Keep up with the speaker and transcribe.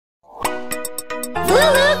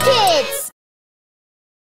LooLoo Kids!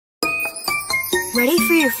 Ready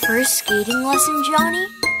for your first skating lesson, Johnny?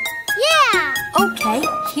 Yeah! Okay,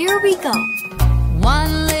 here we go.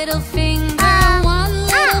 One little finger, one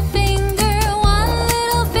little finger, one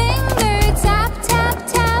little finger, tap, tap,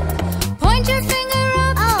 tap. Point your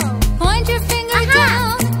finger up, point your finger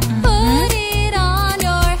down. Put it on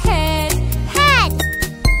your head. Head!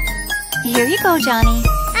 Here you go, Johnny.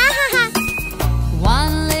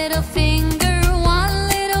 One little finger, one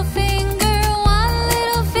little finger, one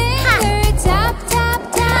little finger, tap,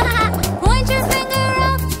 tap, tap. Point your finger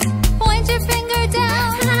up, point your finger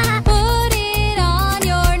down. Put it on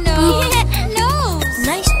your nose. Nose!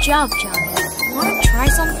 Nice job, Johnny. Want to try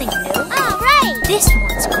something new? All right! This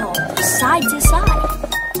one's called side to side.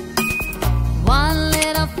 One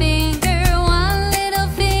little finger, one little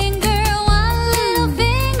finger, one little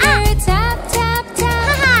finger, tap, tap,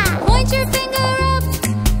 tap. Point your finger up,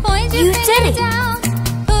 point your You finger did it. down.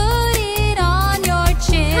 Put it on your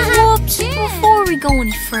chin. Whoops! Chin. Before we go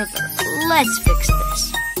any further, let's fix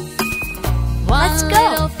this. Let's go.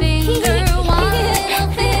 One little finger, one little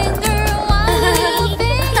finger, one little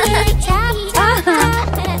finger, tap, tap,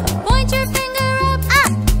 tap. Point your finger up,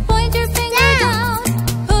 point your finger down.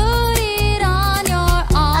 Put it on your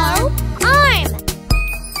arm. Arm!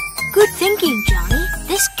 Good thinking, Johnny.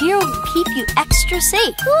 This gear will keep you extra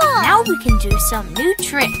safe. Cool! Now we can do some new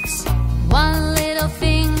tricks. One little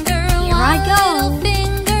finger, Here I go. one little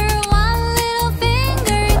finger, one little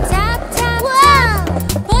finger, tap, tap, Wow!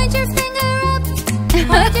 tap. Point your finger up,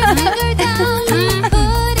 point your finger down. Put it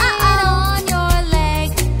on your leg.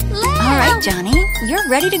 All right, Johnny, you're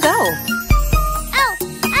ready to go.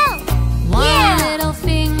 One little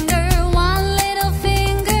finger, one little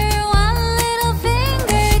finger, one little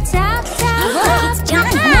finger, tap, tap, Look, tap. it's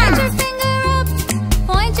Johnny. Point your finger up,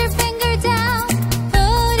 point your finger down.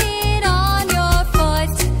 Put it on your foot.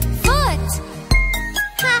 Foot.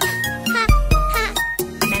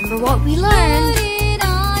 Remember what we learned. Put it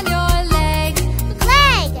on your leg.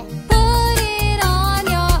 Leg! Put it on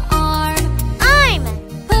your arm. Arm!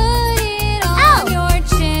 Put it on your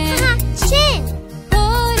chin. Chin!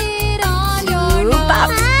 Put it on your Swoop up.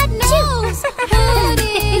 nose. Put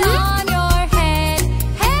it on your head.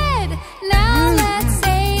 Head. Now let's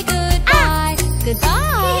say goodbye.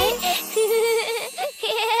 Goodbye.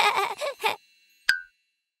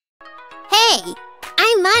 Hey,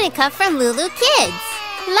 I'm Monica from LooLoo Kids.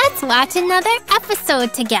 Let's watch another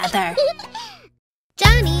episode together.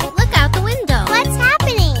 Johnny, look out the window. What's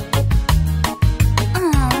happening?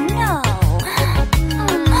 Oh, no.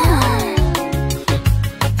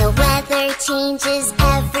 The weather changes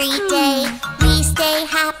every day. We stay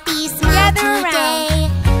happy, smile Gather today.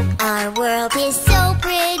 Our world is so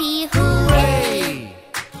pretty, hooray!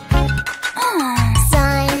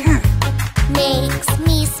 Sun makes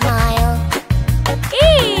me smile.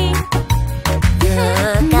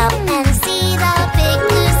 Look up and see the big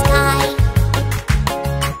blue sky.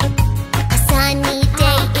 A sunny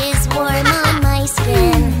day is warm on my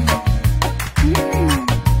skin.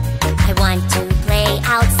 I want to play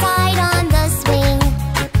outside on the swing.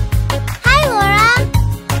 Hi, Laura.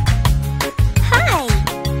 Hi.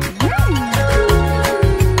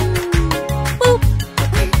 Boop.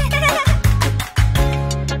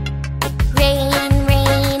 Rain,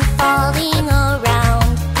 rain falling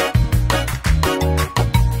around.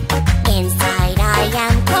 Inside I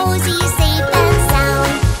am cozy, safe and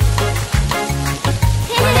sound.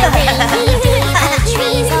 On a rainy day the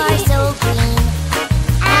trees are so green.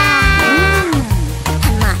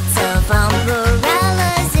 And lots of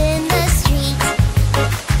umbrellas in the street.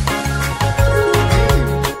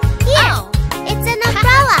 Here, it's an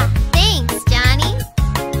umbrella. Thanks, Johnny.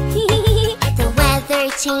 The weather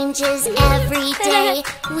changes every day.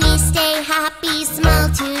 We stay happy, smile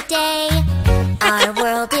today. Our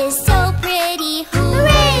world is so pretty,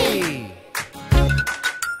 hooray!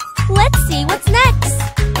 Let's see what's next.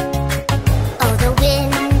 Oh, the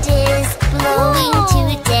wind is blowing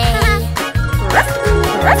today.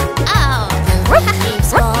 Oh, the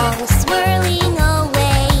leaves all swirling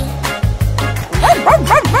away.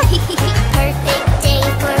 Perfect day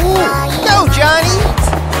for flying. Go, Johnny!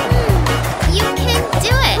 You can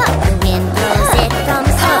do it. The wind blows it from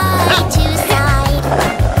side to side.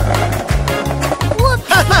 Whoop!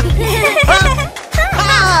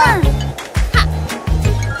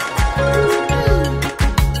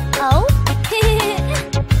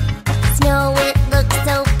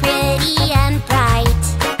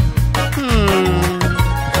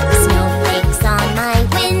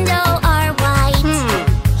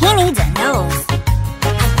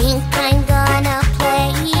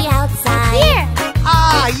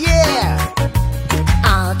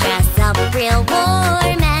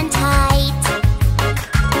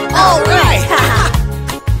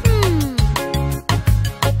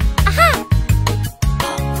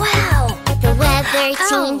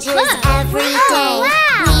 changes every day.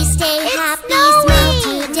 We stay happy, smile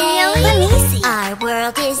today. Our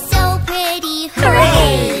world is so pretty,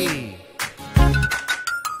 hooray!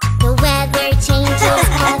 The weather changes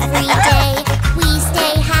every day. We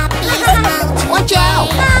stay happy, smile today. Watch out!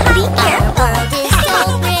 Be careful. Our world is so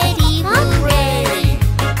pretty, hooray!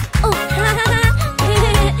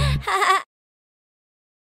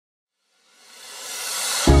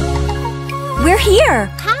 We're here.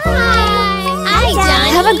 Hi, Johnny.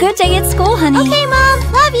 Have a good day at school, honey. Okay, Mom.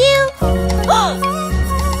 Love you. Oh!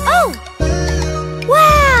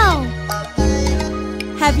 Wow!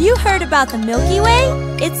 Have you heard about the Milky Way?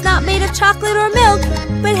 It's not made of chocolate or milk,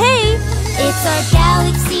 but hey, It's our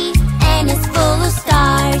galaxy and it's full of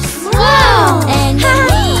stars. Wow! And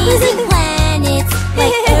amazing planets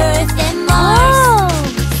like Earth and Mars.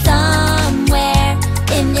 Somewhere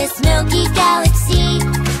in this Milky Galaxy,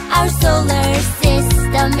 our solar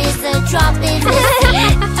system is a drop in the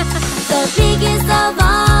sea. The biggest of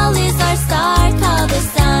all is our star called the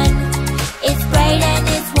Sun. It's bright and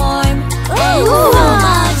it's warm and so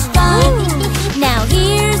much fun. Now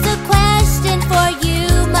here's a question for you,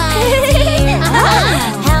 my dear.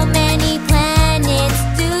 How many planets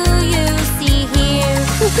do you see here?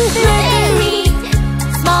 Mercury,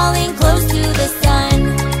 small and close to the sun.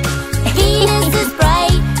 Venus is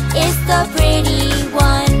bright, it's the pretty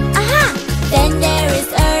one. Then there is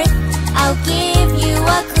Earth, I'll give you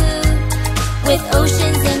a clue. With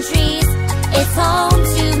oceans and trees, it's home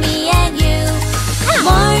to me and you.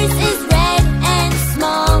 Mars is red and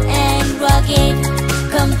small and rugged.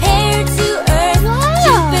 Compared to Earth,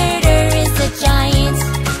 Jupiter is a giant.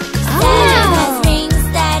 Saturn has rings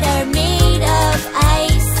that are made of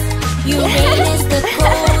ice. Uranus the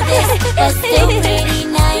coldest, but still pretty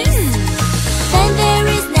nice. Then there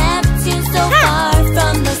is Neptune, so far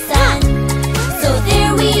from the sun. So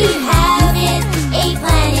there we have it, 8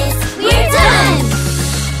 planets, we're done!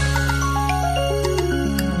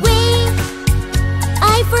 Wait,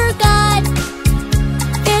 I forgot.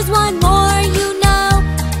 There's one more, you know.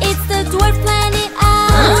 It's the dwarf planet,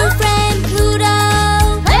 our friend Pluto.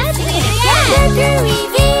 Let's sing it again. Mercury,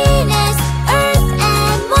 Venus, Earth,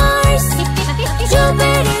 and Mars.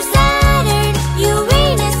 Jupiter, Saturn,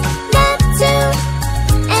 Uranus, Neptune,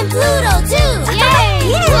 and Pluto too. Yay!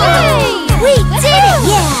 We did it!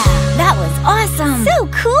 yeah, that was awesome. So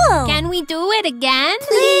cool. Can we do it again?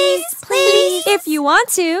 Please, please. If you want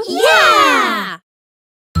to. Yeah!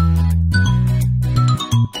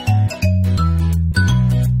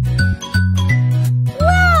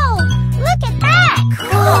 Whoa! Look at that!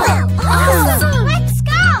 Cool! Awesome! Let's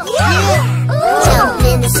go! Jump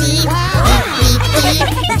in the sea, beep, beep,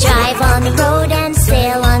 beep. Drive on the road and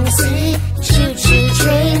sail on the sea. Choo choo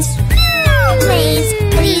trains, planes.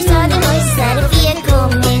 These are the noises that a vehicle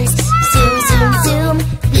makes. Zoom, zoom, zoom,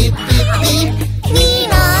 beep, beep, beep.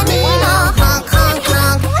 Nina, Nina, honk, honk,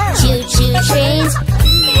 honk. Choo choo trains,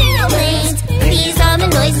 planes. These are the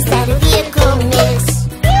noises that a vehicle makes.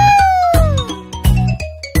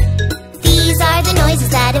 These are the noises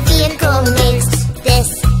that a vehicle makes. This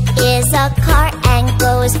is a car and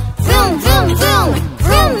goes vroom, vroom, vroom,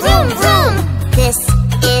 vroom, vroom, vroom. This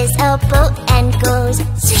is a boat and goes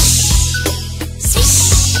swish, swish.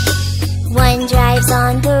 One drives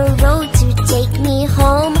on the road to take me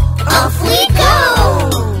home. Off we go!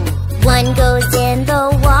 One goes in the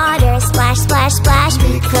water, splash, splash, splash,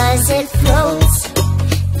 because it floats.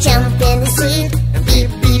 Jump in the sea,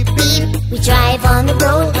 beep, beep, beep. We drive on the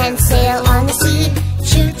road and sail on the sea.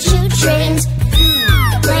 Choo choo trains,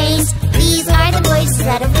 planes. These are the noises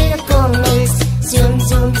that a vehicle makes. Zoom,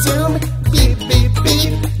 zoom, zoom, beep, beep,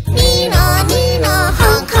 beep. Nina, Nina,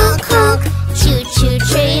 honk, honk, honk. Choo choo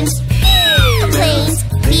trains, planes.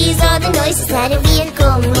 These are the noises that a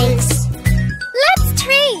vehicle makes. Let's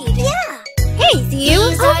trade! Yeah. Hey, you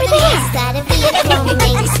These are over the there! noises that a vehicle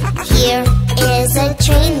makes. Here is a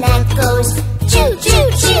train that goes choo choo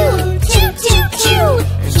choo, choo choo choo.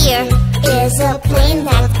 Here is a plane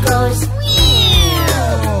that goes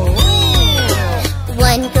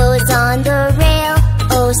one goes on the rail,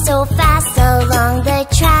 oh so fast along the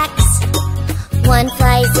tracks. One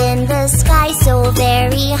flies in the sky so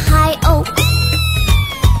very high, oh.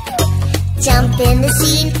 Jump in the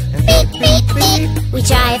sea, beep, beep, beep. We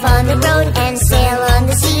drive on the road and sail on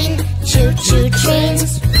the sea. Choo choo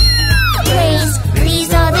trains, planes.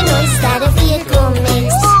 These are the noises that a vehicle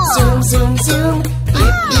makes. Zoom, zoom, zoom,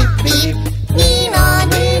 beep, beep, beep. Nina,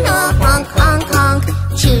 Nina, honk, honk, honk.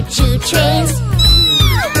 Choo choo trains,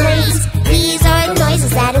 planes. These are the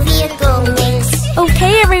noises that a vehicle makes.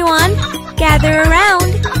 Okay, everyone, gather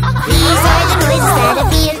around. These are the noises that a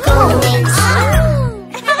vehicle makes.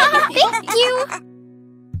 Thank you!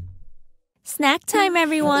 Snack time,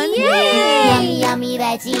 everyone. Yummy, yummy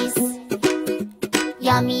veggies.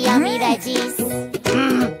 Yummy, yummy veggies.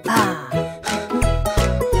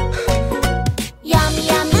 Yummy,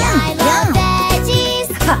 yummy, I love veggies.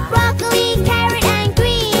 Broccoli, carrot, and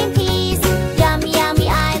green peas. Yummy, yummy,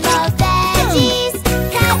 I love veggies.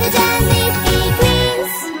 Cabbage and leafy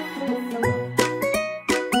greens.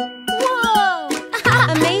 Whoa!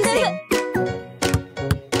 Amazing.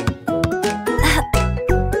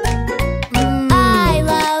 I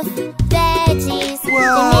love veggies. They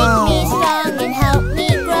make me strong and help me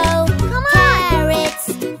grow. Carrots,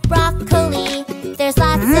 broccoli. There's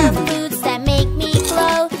lots of foods that make me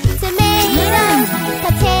glow. Tomatoes,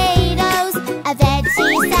 potatoes, a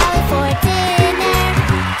veggie salad for dinner.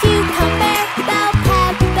 Cucumber, bell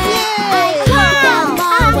pepper. I eat them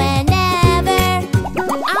all whenever.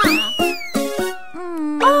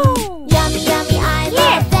 Yummy, yummy, I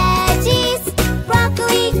love veggies.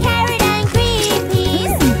 Broccoli, carrot, and green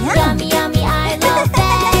peas. Yummy, yummy, I love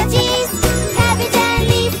veggies. Cabbage and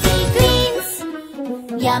leafy greens.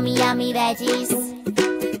 Yummy, yummy veggies.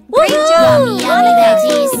 Great Yummy, yummy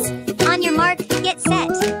veggies. On your mark, get set.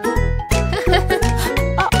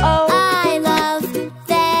 I love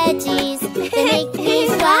veggies. They make me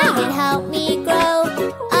strong and help me grow.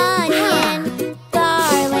 Onion,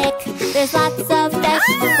 garlic. There's lots of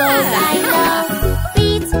vegetables I know.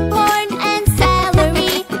 Beets, corn, and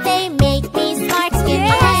celery. They make me smart, give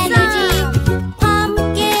me energy.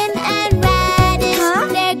 Pumpkin and radish.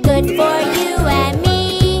 They're good for you and me.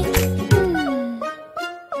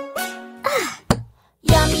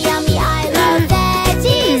 Yummy, yummy, I love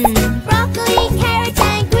veggies. Broccoli, carrot,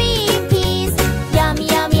 and green peas. Yummy,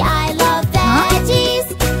 yummy, I love veggies.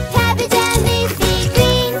 Cabbage and leafy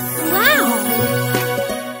greens.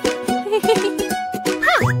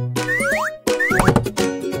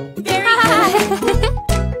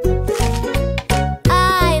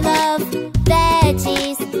 I love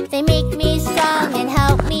veggies. They make me strong and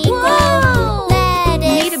help me grow.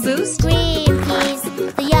 Lettuce, Need a boost? green peas,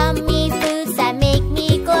 the yummy foods that make me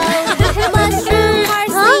glow. Mushroom,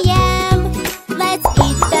 parsley, yam. Let's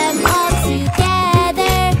eat them all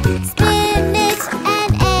together. Spinach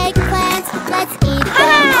and eggplant. Let's eat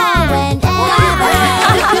them all whenever.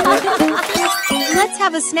 Let's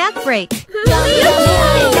have a snack break. Yummy, yummy,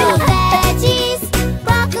 I love veggies.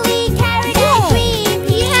 Broccoli, carrot, and green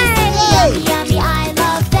peas. Yummy, yummy, I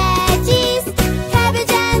love veggies.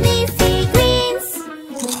 Cabbage and leafy greens.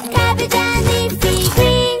 Cabbage and leafy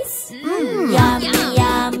greens. Yummy,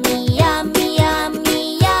 yummy, yummy, yummy,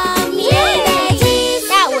 yummy veggies.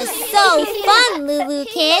 That was so fun, LooLoo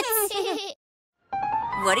Kids.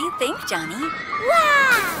 What do you think, Johnny?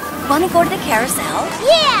 Wow! Want to go to the carousel?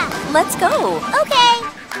 Yeah! Let's go. Okay.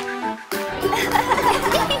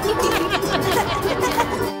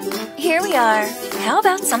 Here we are. How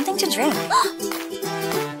about something to drink?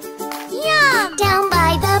 Yum! Down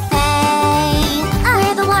by the bay,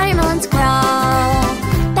 where the watermelons grow.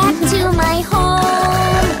 Back to my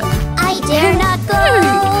home, I dare not go.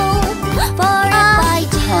 For if I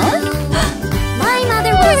do, my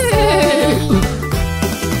mother will say,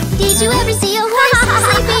 did you ever see a horse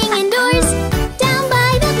sleeping indoors? Down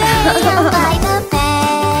by the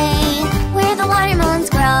bay, where the watermelons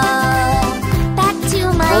grow. Back to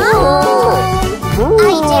my home,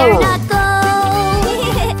 I dare not go.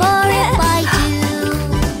 For if I do,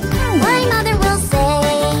 my mother will say,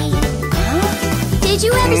 did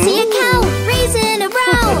you ever see a cow raising a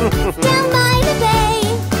brow? Down by the bay.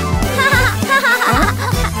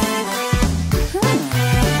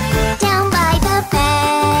 Down by the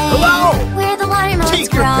bay, where the watermelons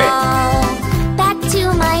grow. Back to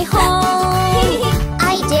my home,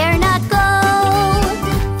 I dare not go.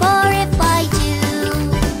 For if I do,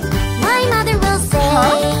 my mother will say,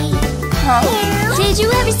 did you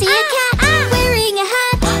ever see a cat wearing a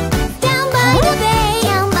hat? Down by the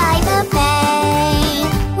bay,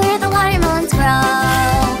 where the watermelons grow.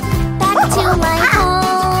 Back to my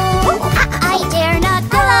home, I dare not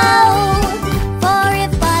go. For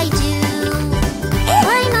if I do,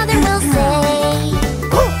 my mother will say,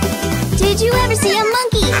 did you ever see a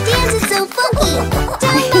monkey dancing so funky?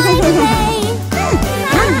 Down by the bay.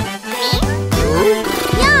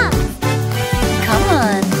 Yum! Come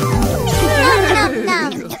on. Nom, nom,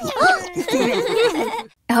 nom.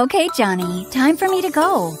 Okay, Johnny. Time for me to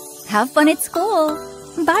go. Have fun at school.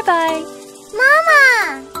 Bye-bye. Mama!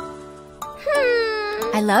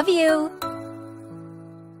 I love you.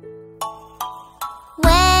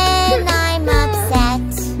 When I'm upset,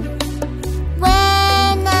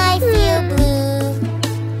 when I feel blue,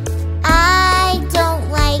 I don't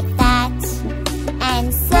like that,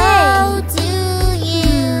 and so do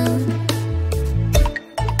you.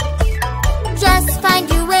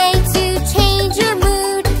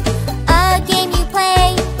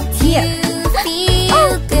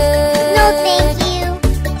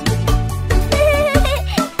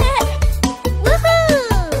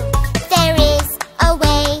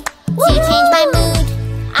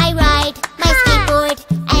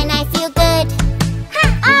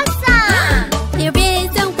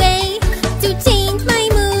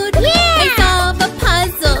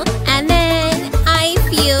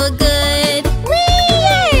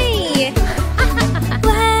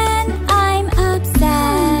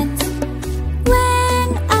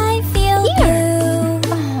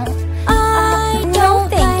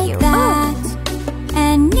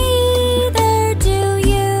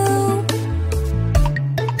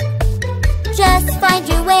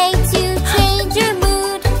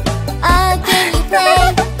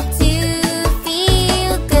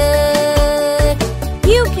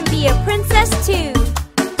 be a princess too.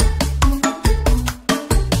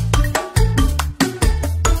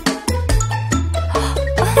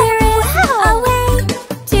 There is a way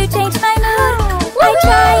to change my mood. I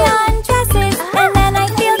try on dresses and then I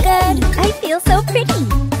feel good. I feel so pretty.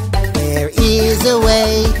 There is a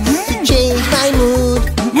way to change my mood.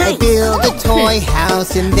 I build a toy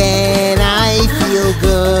house and then I feel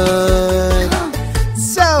good.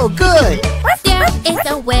 So good! There is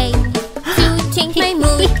a way to change my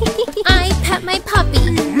mood. I pet my puppy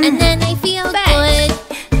and then I feel good.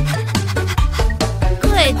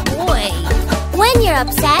 Good boy. When you're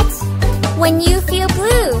upset, when you feel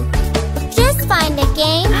blue, just find a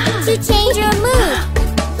game to change your mood.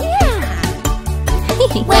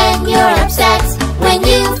 When you're upset, when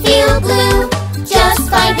you feel blue, just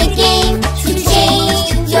find a game to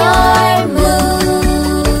change your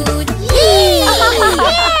mood.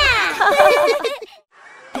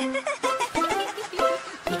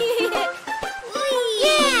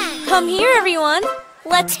 Come here, everyone.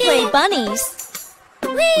 Let's play bunnies.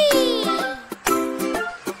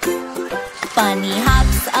 Bunny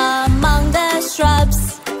hops among the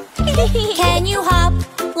shrubs. Can you hop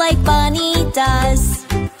like Bunny does?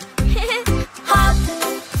 Hop,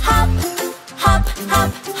 hop, hop,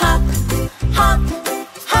 hop, hop, hop,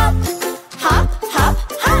 hop, hop, hop,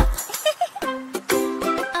 hop.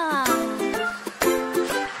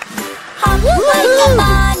 Hop like a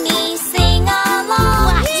bunny, sing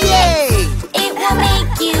along. Yay! It will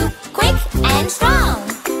make you quick and strong.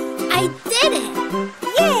 I did it.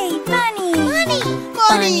 Yay, Bunny!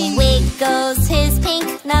 Bunny wiggles his pink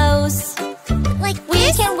nose. Like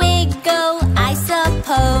We can wiggle, I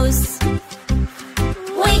suppose.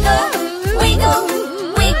 Wiggle, wiggle,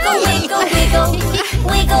 wiggle, wiggle, wiggle,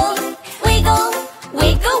 wiggle, wiggle,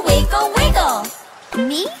 wiggle, wiggle, wiggle.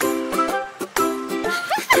 me?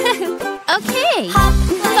 Okay. Hop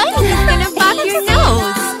Bunny's gonna pop your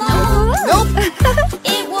nose. Nope!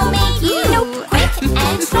 It will make you quick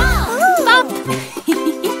and strong. Bump.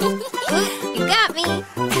 You got me.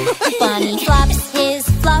 Bunny flops his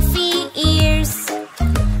fluffy ears.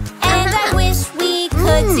 And I wish we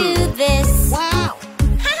could do this. Wow!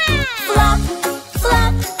 Flop,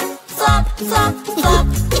 flop, flop, flop, flop,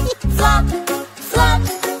 flop, flop,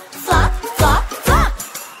 flop, flop, flop.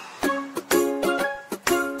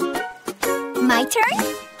 My turn?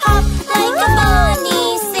 Hop like a bunny,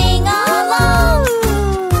 sing along.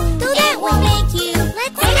 It will make you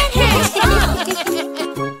quick and strong.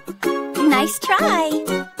 Nice try.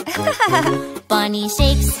 Bunny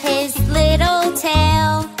shakes his little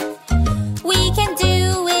tail. We can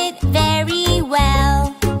do it very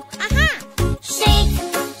well. Shake,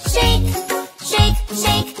 shake, shake,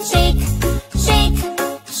 shake, shake, shake,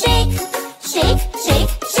 shake, shake,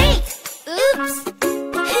 shake, shake. Oops.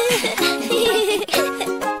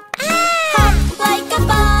 Hop like a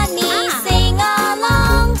bunny, sing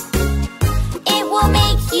along. It will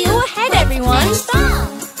make you Go ahead, everyone. strong.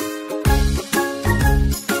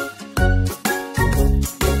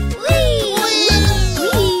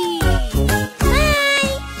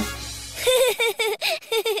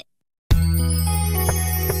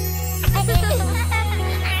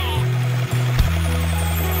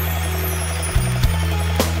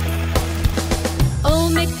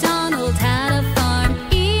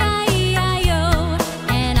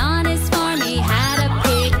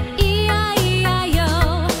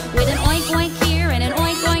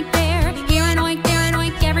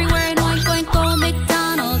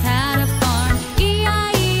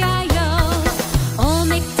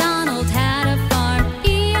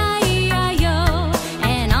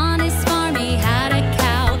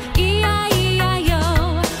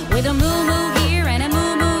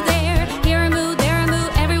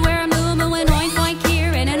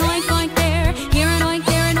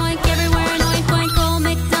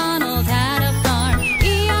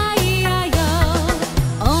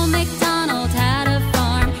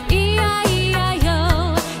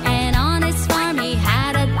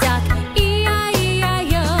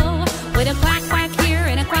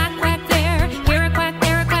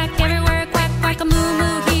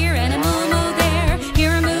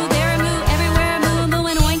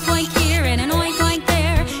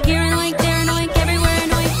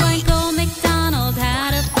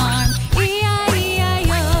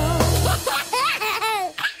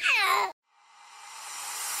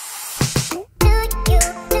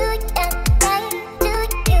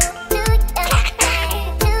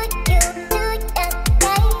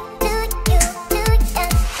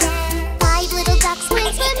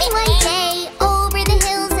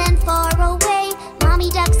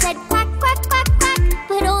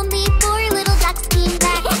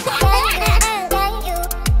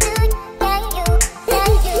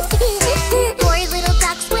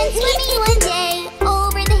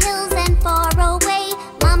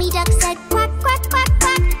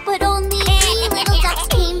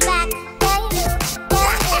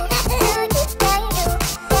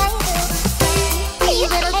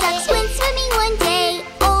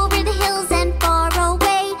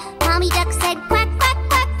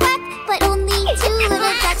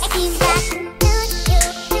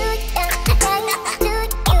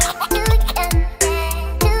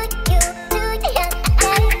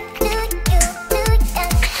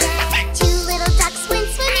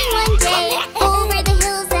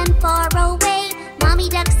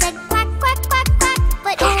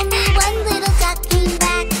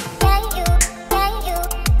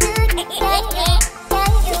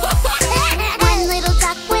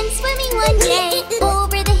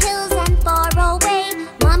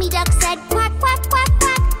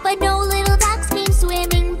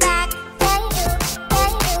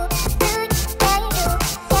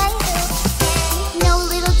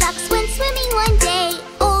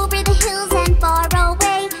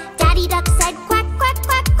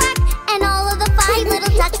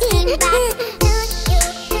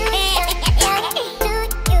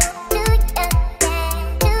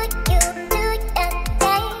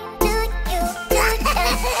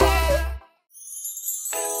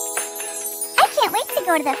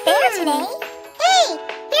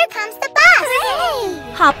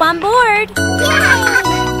 hop on board.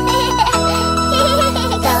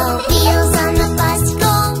 The wheels on the bus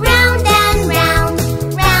go round and round,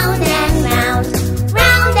 round and round,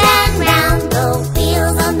 round and round. The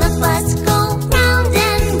wheels on the bus go round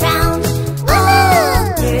and round, all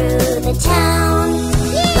through the town.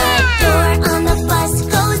 The door on the bus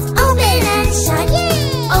goes open and shut,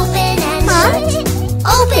 open and shut,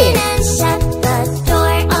 open and shut. The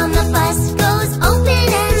door on the bus goes open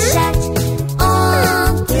and shut, all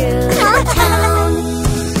through the town.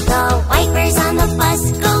 The wipers on the bus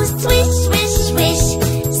go swish, swish, swish,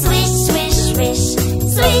 swish, swish, swish,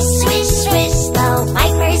 swish, swish, swish. The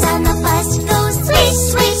wipers on the bus go swish,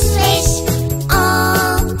 swish, swish,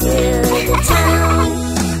 all through the town.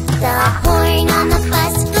 The horn on the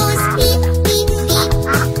bus goes beep, beep, beep,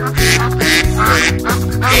 beep,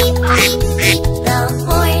 beep, beep, beep. The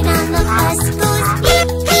horn on the bus goes beep,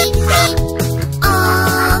 beep, beep,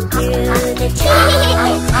 all through the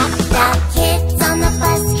town. The kids on the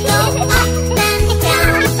bus go up and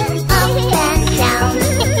down, up and down,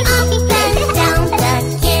 up and down. The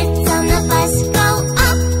kids on the bus go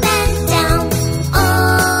up and down,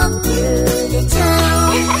 all through the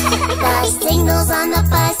town. The signals on the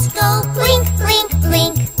bus go blink, blink,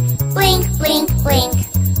 blink, blink, blink, blink,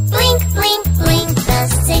 blink, blink, blink. The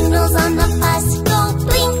signals on the bus go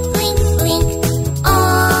blink, blink, blink,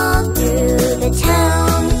 all through the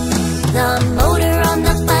town. The motor on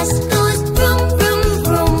the bus goes vroom, vroom,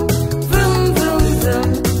 vroom, vroom, vroom, vroom,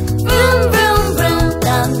 vroom, vroom, vroom.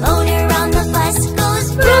 The motor on the bus goes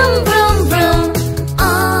vroom, vroom, vroom,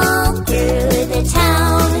 all through the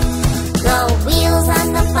town. The wheels on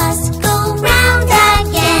the bus go round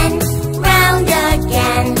again, round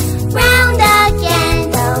again, round again.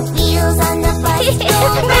 The wheels on the bus go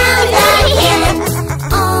round again,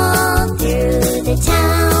 all through the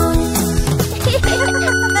town.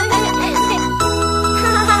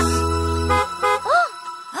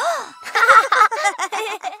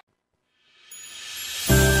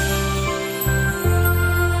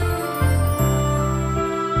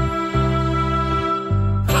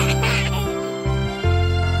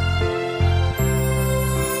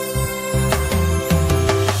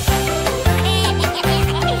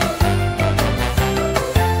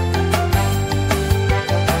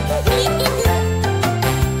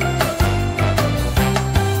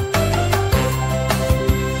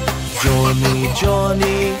 Johnny,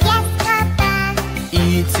 Johnny, Yes, Papa.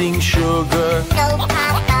 eating sugar, No,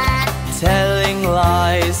 Papa. telling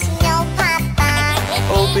lies. No, Papa.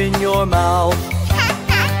 Open your mouth.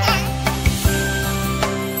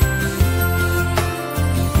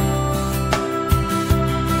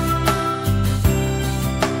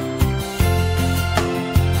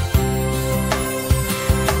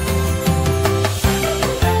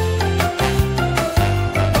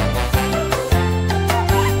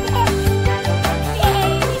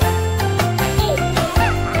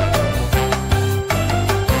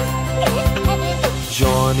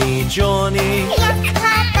 Johnny, Johnny, Yes,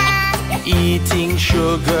 Papa. eating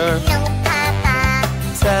sugar, No, Papa.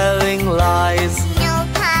 telling lies. No,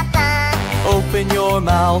 Papa. Open your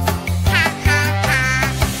mouth. Ha, ha,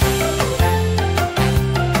 ha.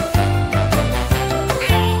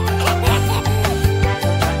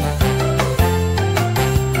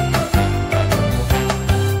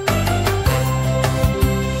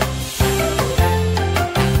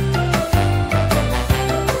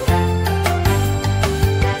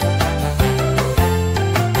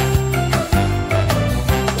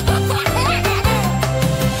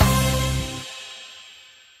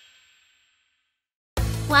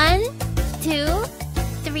 One, two,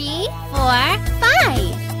 three, 4,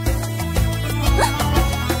 5.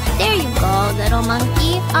 There you go, little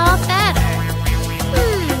monkey. All better.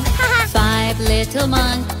 5 little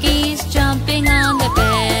monkeys jumping on the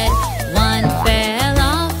bed. One fell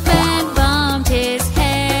off and bumped his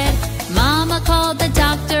head. Mama called the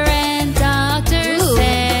doctor and doctor Ooh.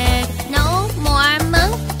 said, No more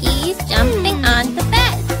monkeys jumping on the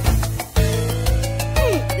bed.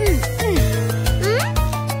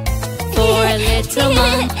 4 little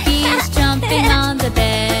monkeys jumping on the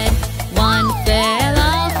bed. One fell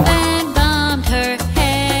off and bumped her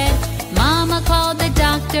head. Mama called the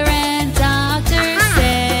doctor and doctor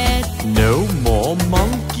said, No more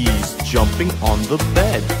monkeys jumping on the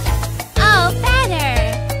bed. Oh, better.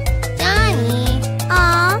 Johnny.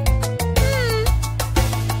 Aw.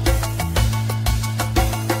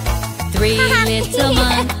 3 little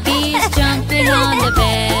monkeys jumping on the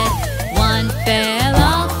bed. One fell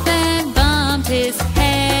off and bumped his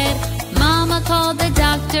head. Mama called the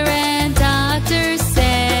doctor and doctor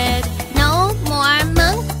said, No more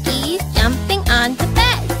monkeys jumping on the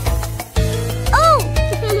bed. Oh!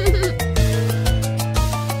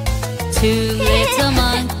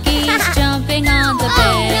 jumping on the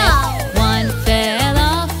bed. One fell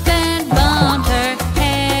off and bumped her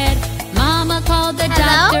head. Mama called the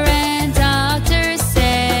doctor and doctor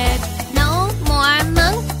said, No more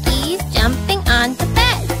monkeys jumping on the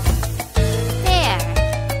bed. There.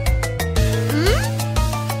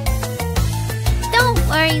 Don't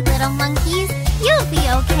worry, little monkeys. You'll be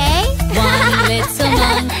okay. One little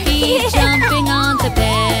monkey jumping on the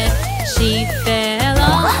bed. She fell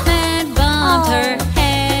off and bumped her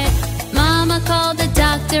head. Mama called the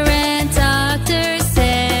doctor and doctor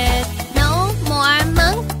said, No more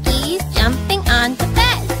monkeys jumping on the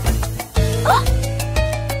bed.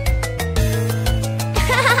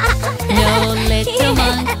 No little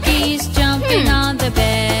monkeys jumping on the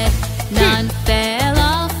bed. None fell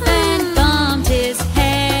off and bumped his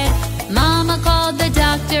head. Mama called the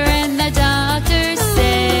doctor and the doctor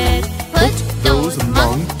said, Put Those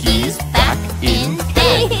monkeys back in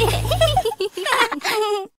bed.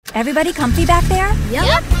 Everybody comfy back there?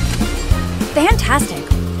 Yep. Fantastic.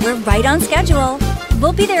 We're right on schedule.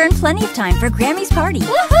 We'll be there in plenty of time for Grammy's party.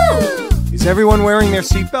 Woohoo! Is everyone wearing their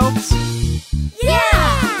seatbelts?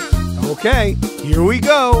 Yeah! Okay, here we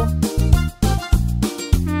go.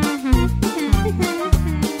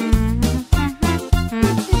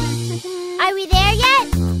 Are we there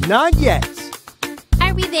yet? Not yet.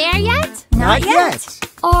 Are we there yet? Not yet.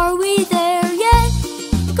 Are we there yet?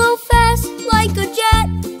 Go fast like a jet.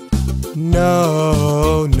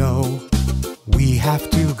 No, no. We have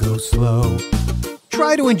to go slow.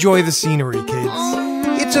 Try to enjoy the scenery, kids.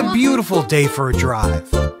 It's a beautiful day for a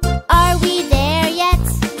drive. Are we there yet?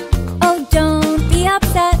 Oh, don't be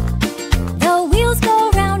upset. The wheels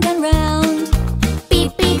go round and round.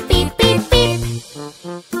 Beep, beep, beep, beep, beep.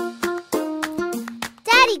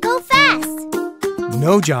 Daddy, go fast.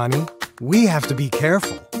 No, Johnny. We have to be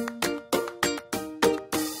careful.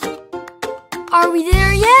 Are we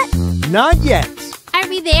there yet? Not yet. Are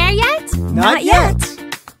we there yet? Not yet.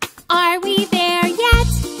 Are we there yet?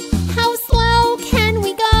 How slow can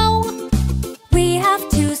we go? We have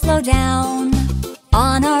to slow down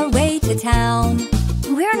on our way to town.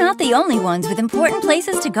 We're not the only ones with important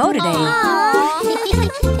places to go today. Are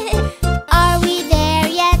we there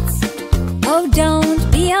yet? Oh,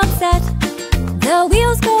 don't be upset. The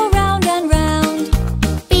wheels go round and round.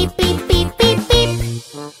 Beep, beep, beep, beep, beep.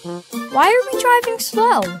 Why are we driving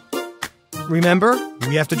slow? Remember,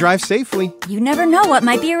 we have to drive safely. You never know what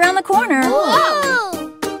might be around the corner.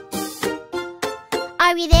 Whoa!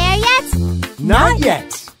 Are we there yet? Not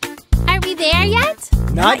yet. Are we there yet?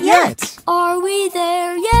 Not yet. Are we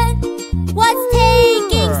there yet? What's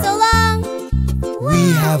taking so long?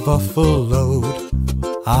 We have a full load.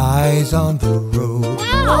 Eyes on the road.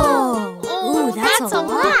 Wow! Ooh, that's a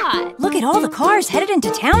lot. Look at all the cars headed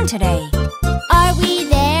into town today. Are we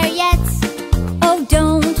there yet? Oh,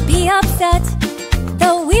 don't be upset.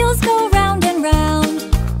 The wheels go round and round.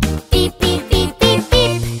 Beep, beep, beep, beep,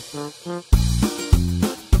 beep.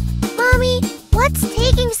 Mommy, what's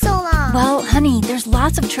taking so long? Well, honey, there's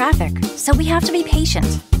lots of traffic, so we have to be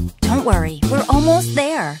patient. Don't worry, we're almost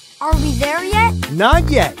there. Are we there yet? Not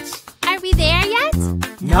yet. Are we there yet?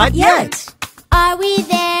 Not yet. Are we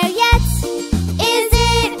there yet? Is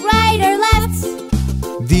it right or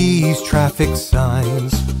left? These traffic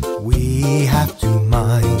signs we have to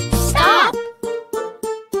mind. Stop!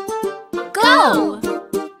 Go!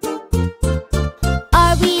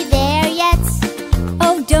 Are we there yet?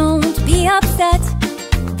 Oh, don't be upset.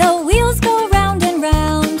 The wheels go round and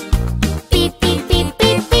round. Beep, beep, beep,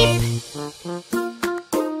 beep, beep.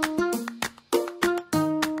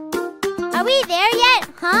 Are we there yet,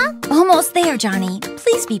 huh? Almost there, Johnny.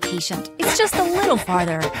 Please be patient. It's just a little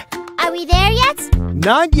farther. Are we there yet?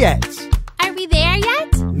 Not yet. Are we there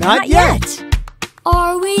yet? Not yet.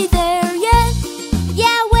 Are we there yet?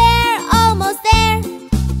 Yeah, we're almost there.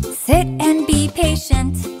 Sit and be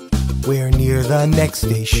patient. We're near the next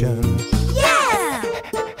station. Yeah!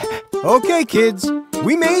 Okay, kids,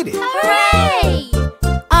 we made it. Hooray!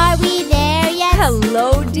 Are we there yet?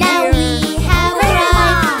 Hello, dear. Now we have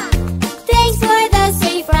arrived. Thanks for the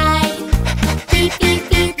safe ride. Beep, beep,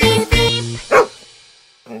 beep, beep, beep.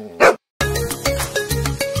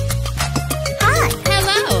 Hi.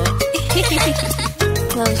 Hello.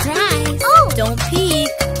 Close your eyes. Oh. Don't peek.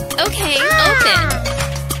 Okay, open.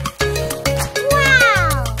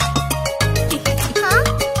 Wow. Huh?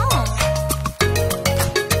 Oh.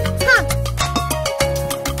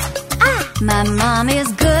 Huh. My mom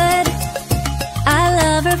is good. I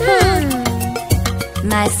love her food.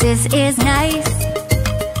 My sis is nice.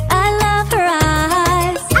 I love her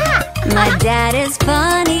eyes. My dad is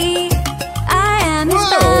funny. I am his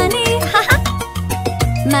bunny.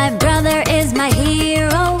 My brother is my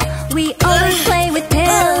hero. We always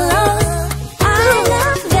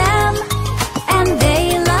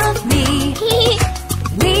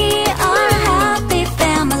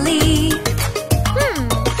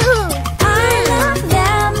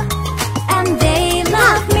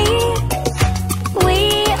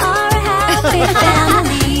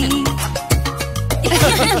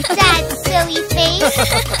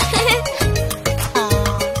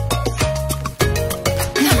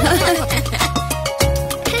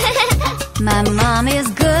My mom is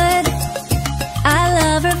good, I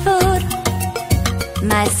love her food.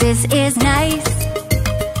 My sis is nice,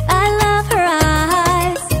 I love her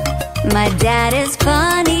eyes. My dad is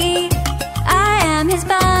funny, I am his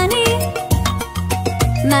bunny.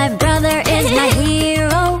 My brother is my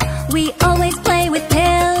hero, we always play with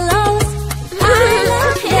pillows. I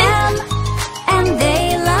love them, and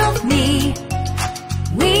they love me.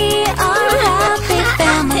 We are a happy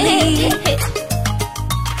family.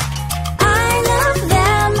 I love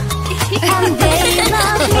them, and they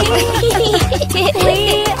love me. We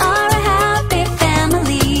are a happy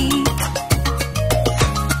family.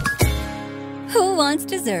 Who wants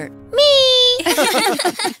dessert? Me!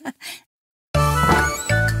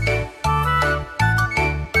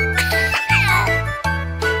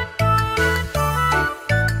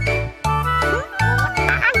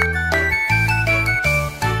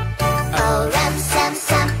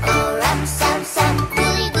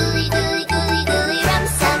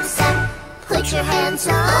 Put your hands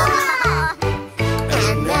up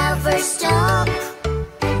and never stop.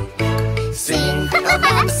 Sing a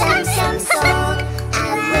ram sam sam song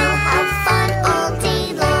and we'll have fun all day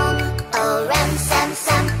long. Oh ram sam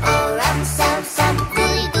sam, oh ram sam sam,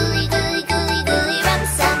 gooly gooly gooly gooly gooly ram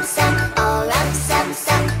sam sam. Oh ram sam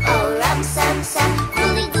sam, oh ram sam sam,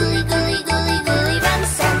 gooly gooly gooly gooly gooly ram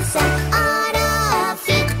sam sam. Autumn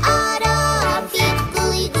feet,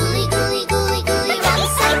 gooly gooly gooly gooly gooly ram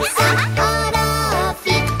sam sam.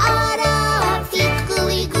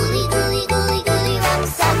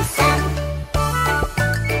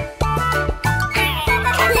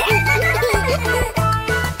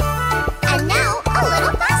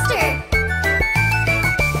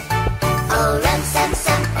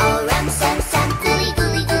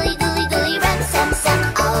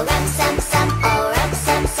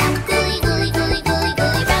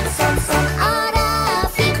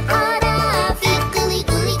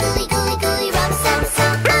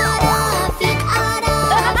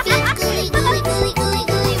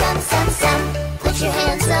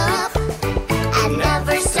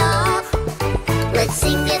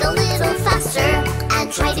 Sing it a little faster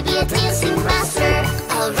and try to be a dancing master.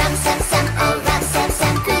 Oh ram sam sam, oh ram sam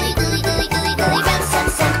sam, gooly gooly gooly gooly gooly ram sam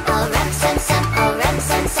sam. Oh ram sam sam, oh ram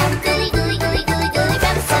sam sam, gooly gooly gooly gooly gooly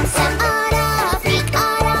ram sam sam. Autumn feet,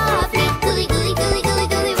 gooly gooly gooly gooly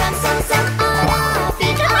gooly ram sam sam. Autumn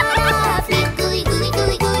feet, gooly gooly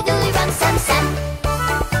gooly gooly gooly ram sam sam.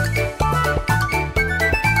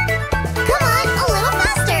 Come on, a little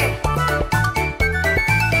faster.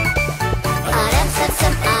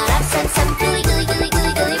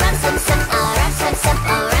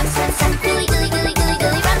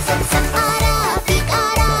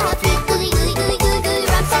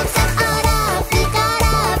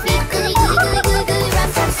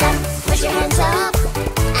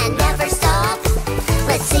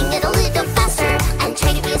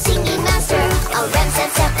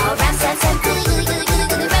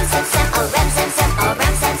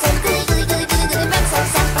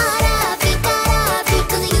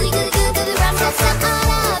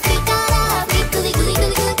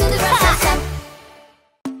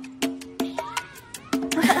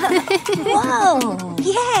 Whoa!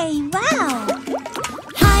 Yay! Wow!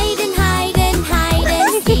 Hide and hide and hide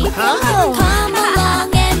and seek. Come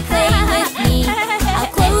along and play with me. I'll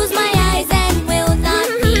close my eyes and will not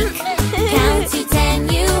peek. Count to 10,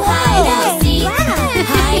 you hide, I'll seek.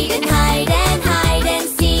 Hide and hide and hide and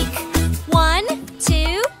seek. 1,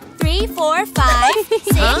 2, 3, 4, 5,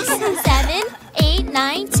 6, 7, 8,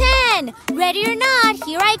 9, 10. Ready or not,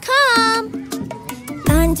 here I come.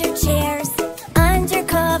 Under chairs, under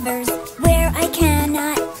covers, where I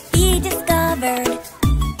cannot be discovered.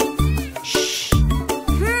 Shh.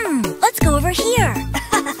 Let's go over here.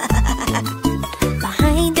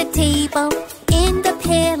 Behind the table, in the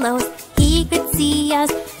pillows, he could see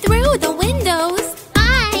us through the windows.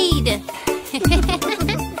 Hide!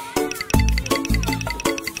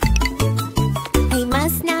 I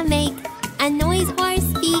must not make a noise or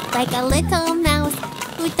speak like a little mouse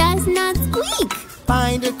who does not squeak.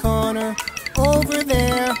 Find a corner over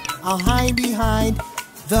there. I'll hide behind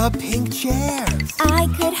the pink chairs. I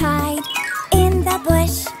could hide in the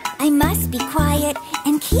bush. I must be quiet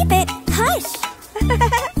and keep it hush.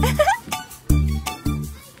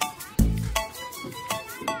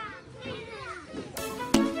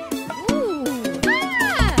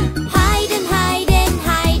 Hide and hide and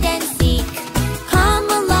hide and seek. Come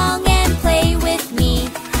along and play with me.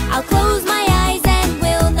 I'll close my eyes and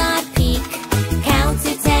will not peek. Count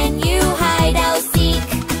to 10, you hide, I'll seek.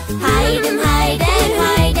 Hide and hide and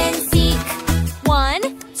hide and seek. 1,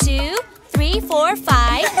 2, 3, 4,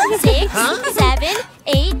 5, 6, 7,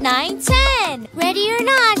 8, 9, 10.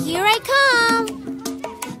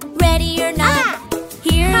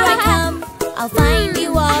 I'll find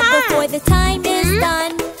you all before the time is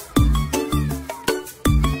done.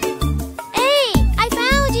 Hey, I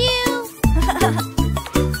found you!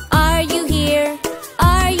 Are you here?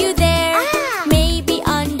 Are you there? Maybe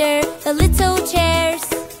under the little chairs.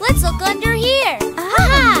 Let's look under here.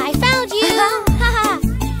 Haha, I found you!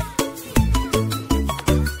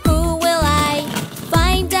 Who will I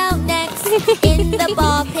find out next? In the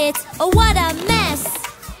ball pit, oh what a mess!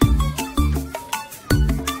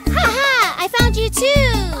 Haha, I found you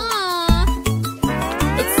too!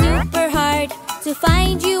 It's super hard to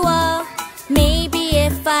find you all. Maybe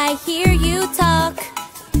if I hear you talk.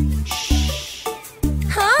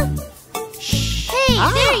 Huh? Hey,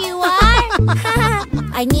 there you are!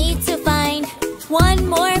 I need to find one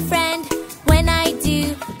more friend. When I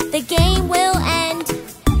do, the game will end.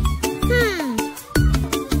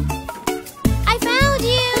 I found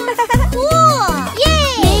you! Cool!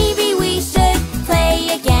 Yay! Maybe we should play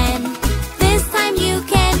again. This time you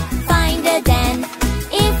can find a den.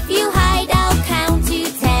 If you hide, I'll count to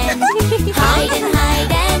 10. Hide and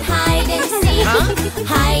hide and hide and seek.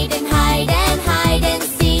 Hide and hide and hide and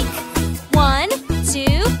seek. 1,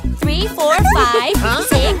 2, 3, 4, 5,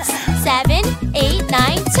 6, 7, 8,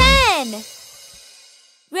 9, 10.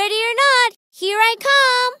 Ready or not, here I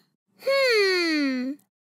come.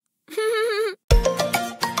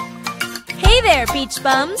 Hey there, beach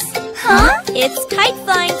bums. Huh? It's kite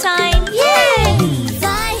flying time. Yay!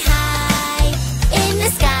 Fly high in the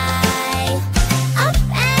sky, up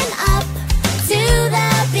and up to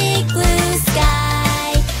the big blue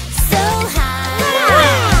sky. So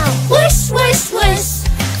high, whoosh, whoosh, whoosh,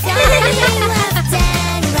 flying left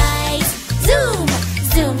and right. Zoom,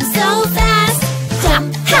 zoom so fast, jump,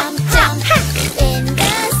 jump, jump in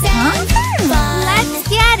the sand. Fun Let's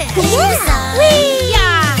get it! in the sun.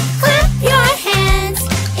 Yeah! Clap your hands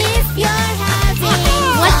if you're having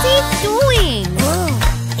What's he fun. doing?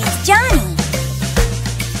 It's Johnny.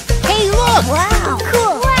 Hey, look! Wow.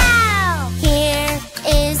 Cool. Wow! Here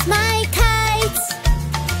is my kite.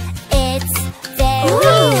 It's very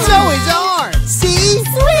So is ours. See?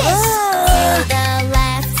 swish to the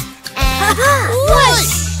left and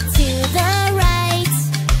whoosh to the right.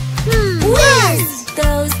 Whiz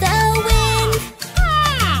goes the wind.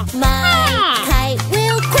 My kite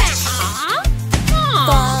will crash,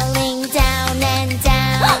 falling down and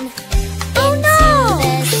down into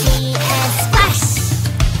the sea and splash.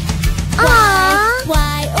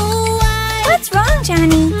 Why, oh why What's wrong,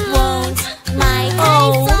 Johnny? won't my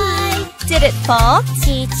kite fly? Did it fall?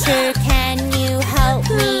 Teacher, can you help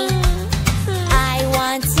me? I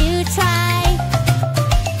want to try.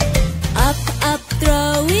 Up, up,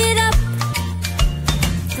 throw it up.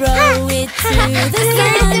 Throw it to the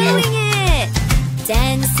sun. Doing it!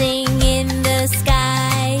 Dancing in the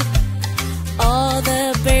sky. All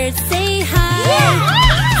the birds say hi.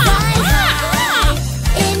 Fly high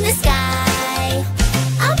in the sky.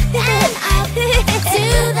 Up and up to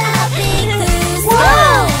the big blue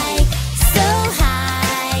sky. So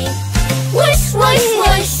high. Whoosh, whoosh,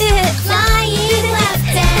 whoosh. Flying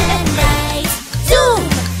left and right. Zoom,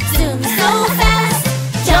 zoom so fast.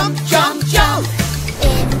 Jump, jump, jump.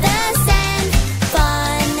 In the sand.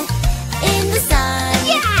 Fun in the sun.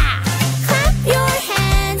 Clap your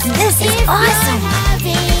hands This is if awesome. you're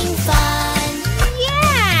having fun.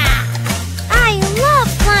 Yeah! I love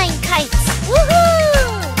flying kites! Woohoo!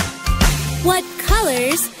 What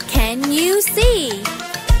colors can you see?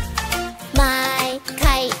 My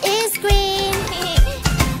kite is green.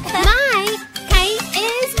 My kite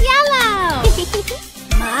is yellow!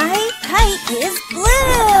 My kite is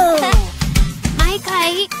blue. My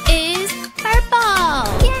kite is purple!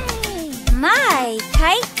 My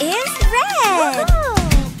kite is red.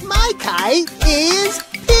 My kite is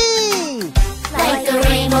pink. Like a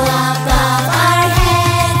rainbow above our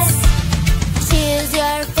heads. Choose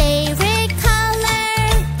your favorite color.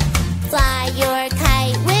 Fly your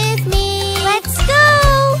kite with me. Let's go!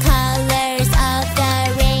 Colors of the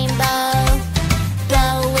rainbow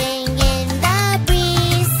blowing in the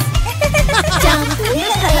breeze. Jump,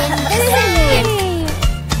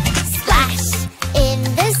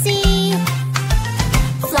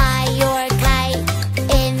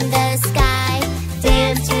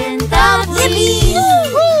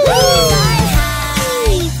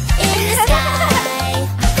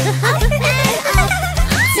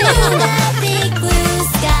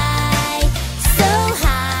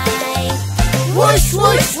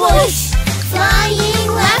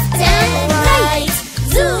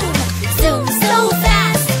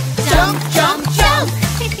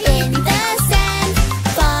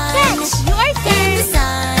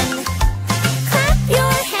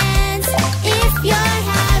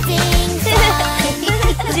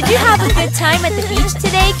 finished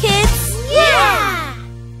today, kids? Yeah!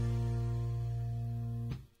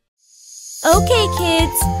 Okay,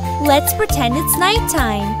 kids, let's pretend it's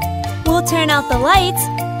nighttime. We'll turn out the lights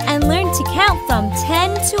and learn to count from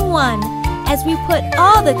 10 to 1 as we put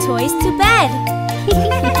all the toys to bed.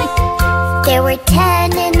 There were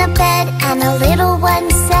 10 in the bed and a little one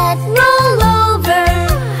said, "Roll over,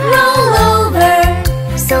 roll over."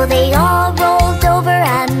 So they all rolled over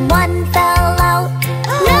and one fell out.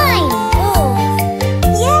 9! Oh,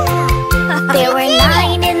 yeah! There were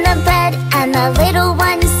 9 in the bed and the little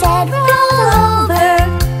one said, "Roll over,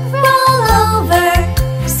 roll over."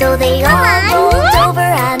 So they all rolled over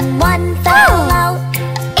and one fell out.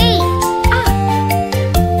 8!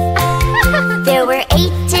 There were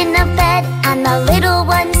 8 in the bed and the little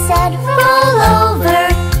one said, "Roll over,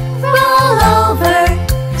 roll over."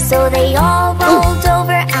 So they all rolled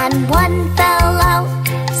over and one fell out.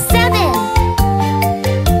 7!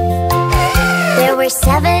 There were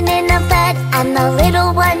 7 in the bed and the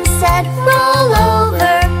little one said, "Roll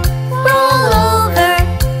over, roll over."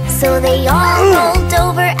 So they all rolled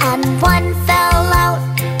over and one fell out.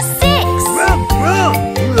 6!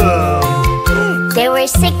 There were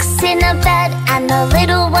 6 in the bed and the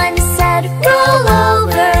little one said, "Roll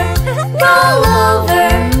over, roll over."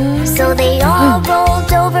 So they all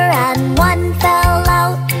rolled over and one fell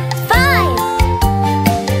out. 5!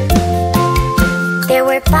 There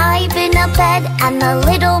were 5 in the bed and the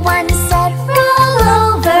little one said, "Roll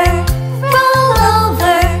over, roll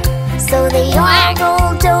over." So they all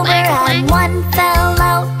rolled over and one fell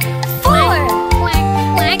out. 4!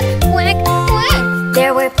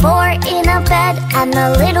 There were 4 in a bed and the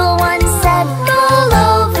little one said, "Roll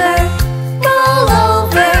over, roll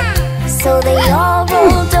over." So they all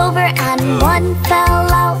rolled over and one fell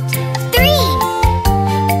out. 3!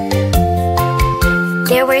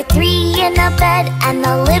 There were 3 in a bed and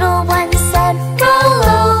the little one said, "Roll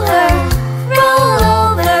over, roll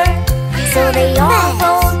over." So they all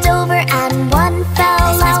rolled over and one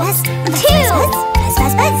fell out. 2!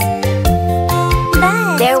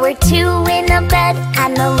 There were 2 in a bed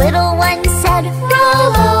and the little one said,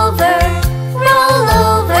 "Roll over, roll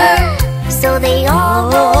over." So they all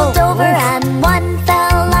rolled over and one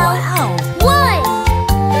fell out. 1!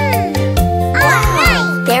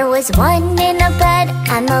 There was 1 in a bed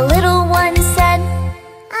and the little one said,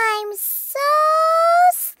 "I'm so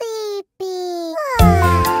sleepy."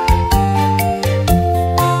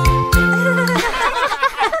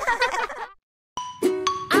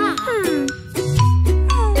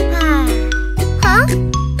 Huh?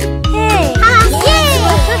 Hey!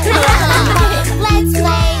 Let's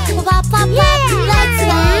play! Pop, pop, pop! Let's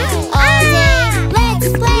play! All day! Let's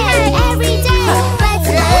play! Every day! Let's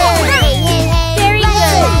play! Hey, hey, hey! Very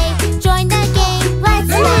good! Join the game! Let's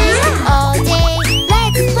play! All day!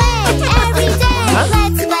 Let's play! Every day!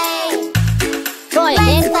 Let's play!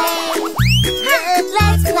 Let's play!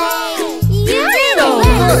 Let's play! You do!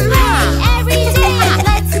 Let's play! Every day!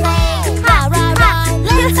 Let's play! Ha, rah, rah!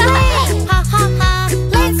 Let's play! Ha, ha, ha!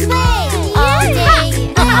 Let's play! All day!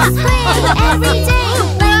 Let's play! Every day!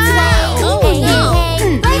 Let's play! Hey, hey, hey! Let's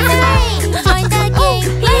play! Join the game!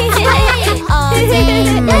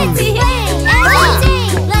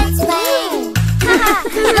 Let's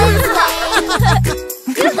play! All day! Let's play! Every day! Let's play! Let's play!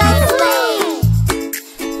 Let's play!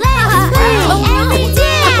 Let's play! Every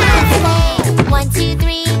day! Let's play! 1, 2,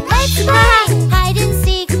 3! Let's play! Hide and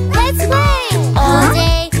seek! Let's play! All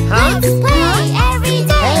day! Let's play! Every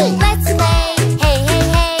day! Let's play! Hey, hey,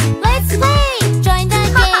 hey! Let's play! Join the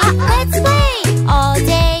game! Let's play! All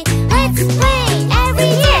day! Let's play!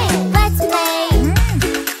 Every day! Let's play!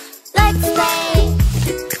 Let's play!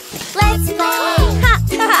 Let's play! Let's play!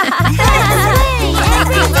 Every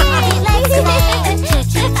day! Let's play!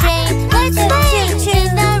 Choo-choo train! Let's play! In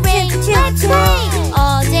the rain! Let's play!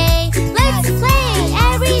 All day! Let's play!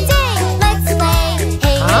 Every day! Let's play!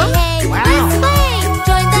 Hey, hey, hey! Let's play!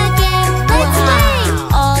 Join the game! Let's play!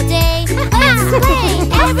 All day! Let's play!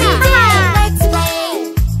 Every day! Let's play!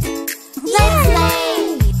 Let's play!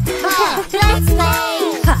 Let's play! Let's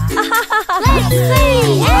play!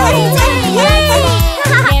 Every day! Let's play!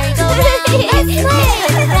 Merry-go-round! Let's play!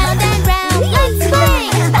 Round and round! Let's play!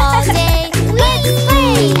 All day! Let's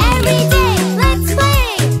play! Every day! Let's play!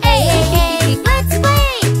 Hey, hey, hey! Let's play!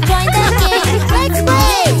 Join the game! Let's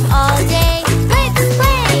play! All day! Let's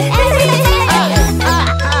play! Every day!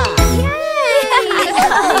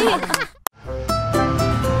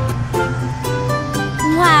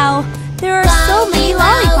 Wow, there are so many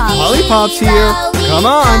lollipops. Lollipops here. Come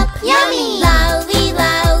on. Yummy! Lolly,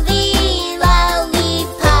 lolly,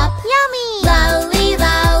 lollipop. Yummy! Lolly,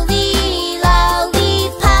 lolly,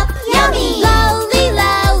 lollipop. Yummy! Lolly,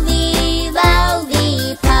 lolly,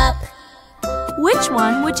 Which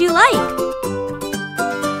one would you like?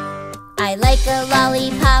 I like a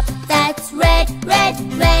lollipop that's red, red,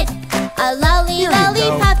 red. A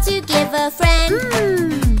lollipop to give a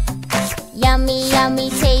friend. Yummy,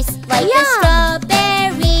 yummy, taste like a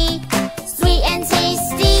strawberry. Sweet and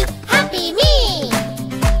tasty, happy me.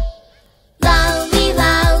 Lolly,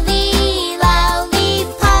 lolly,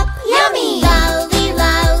 lollipop, yummy. Lolly,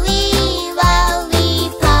 lolly,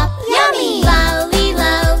 lollipop, yummy. Lolly,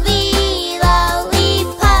 lolly,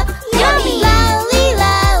 lollipop, yummy. Lolly,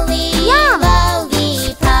 lolly,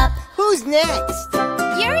 lollipop. Who's next?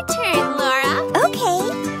 Your turn, Laura. Okay.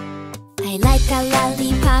 I like a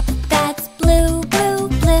lollipop that's blue, blue,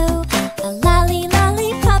 blue. A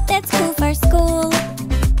lollipop that's cool for school.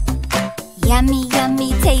 Yummy,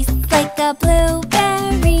 yummy, tastes like a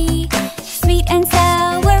blueberry. Sweet and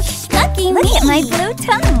sour, lucky me. Look at my blue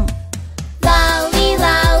tongue. Lolly,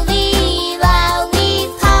 lolly,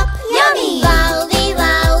 lollipop, yummy. Lolly,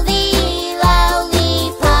 lolly,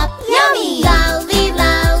 lollipop, yummy. Lolly,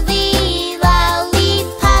 lolly,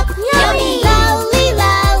 lollipop, yummy. Lolly,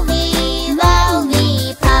 lolly,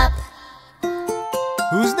 lollipop.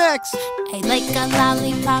 Who's next? I like a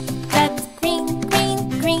lollipop that's green, green,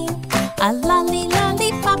 green. A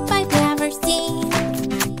lollipop I've never seen.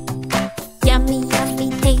 Yummy, yummy,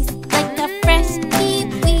 taste like a fresh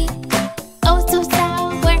kiwi. Oh, so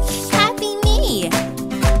sour, happy me.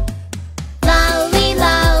 Lolly,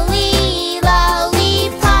 lolly,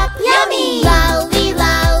 lollipop, yummy. Lolly,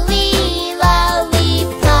 lolly,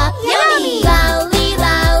 lollipop, yummy. Lolly,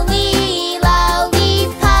 lolly,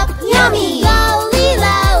 lollipop, yummy. Lolly,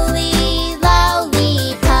 lolly,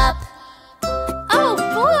 lollipop. Oh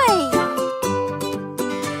boy!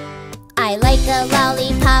 I like a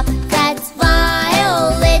lollipop that's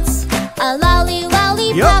violet. A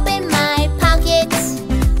lollipop in my pocket.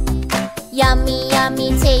 Yummy, yummy,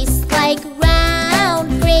 tastes like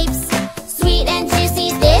round grapes. Sweet and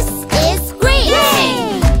juicy, this is great.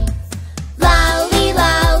 Lolly,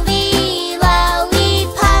 lolly,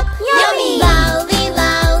 lollipop, yummy. Lolly,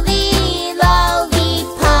 lolly,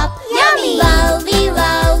 lollipop, yummy. Lolly,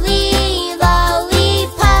 lolly,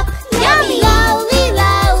 lollipop, yummy. Lolly,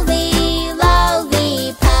 lolly,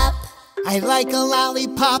 lollipop. I like a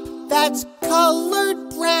lollipop that's colored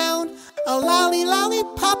brown. A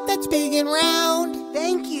lollipop that's big and round.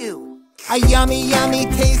 Thank you. A yummy, yummy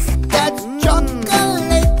taste that's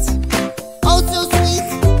chocolate. Oh, so sweet.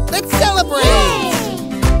 Let's celebrate.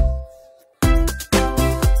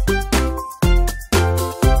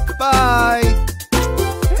 Bye.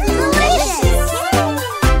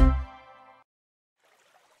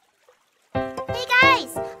 Hey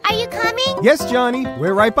guys, are you coming? Yes, Johnny,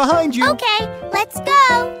 we're right behind you. Okay, let's go.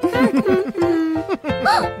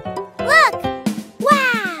 Look!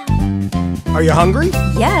 Wow! Are you hungry?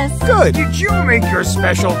 Yes, Good. Did you make your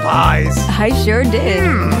special pies? I sure did.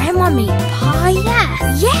 Grandma made pie?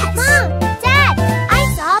 Yes! Yes! Mom! Dad! I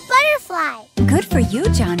saw a butterfly. Good for you,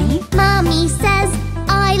 Johnny. Mommy says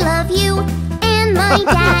I love you. And my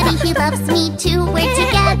daddy, he loves me too. We're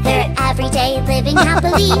together every day, living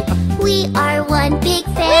happily. We are one big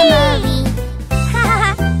family.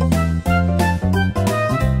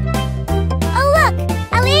 Oh look!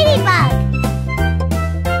 A ladybug!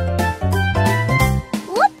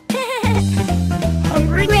 Whoop!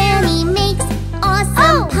 Granny makes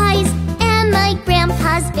awesome pies. And my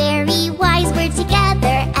grandpa's very wise. We're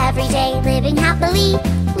together every day, living happily.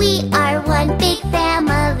 We are one big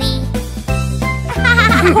family.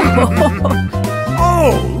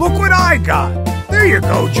 Oh, look what I got. There you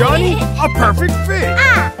go, Johnny. A perfect fit.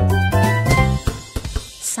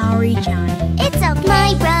 Sorry, Johnny. It's okay.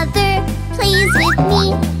 My brother plays with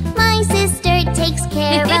me. My sister takes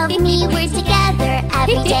care of me. We're together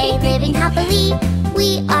every day, living happily.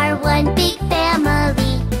 We are one big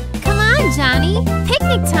family. Come on, Johnny.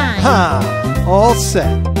 Picnic time. Ha! All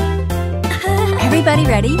set. Everybody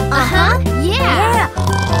ready? Uh-huh. Yeah.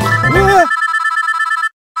 Yeah.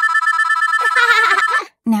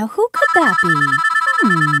 Now, who could that be?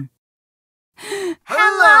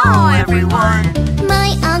 Hello, everyone.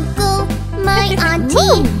 My uncle, my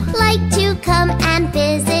auntie like to come and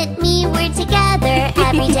visit me. We're together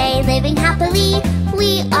every day, living happily.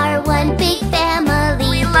 We are one big family.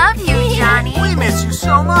 We love you, Johnny. We miss you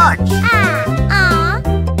so much. Aw.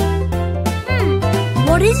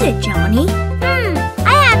 What is it, Johnny?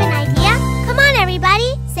 I have an idea. Come on,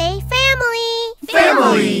 everybody. Say family.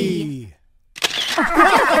 Family.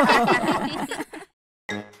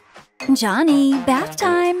 Johnny, bath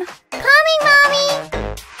time. Coming, Mommy.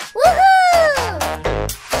 Woohoo!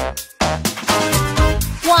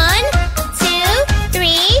 1, 2,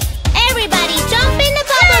 3. Everybody jump in the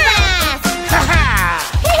bubble bath.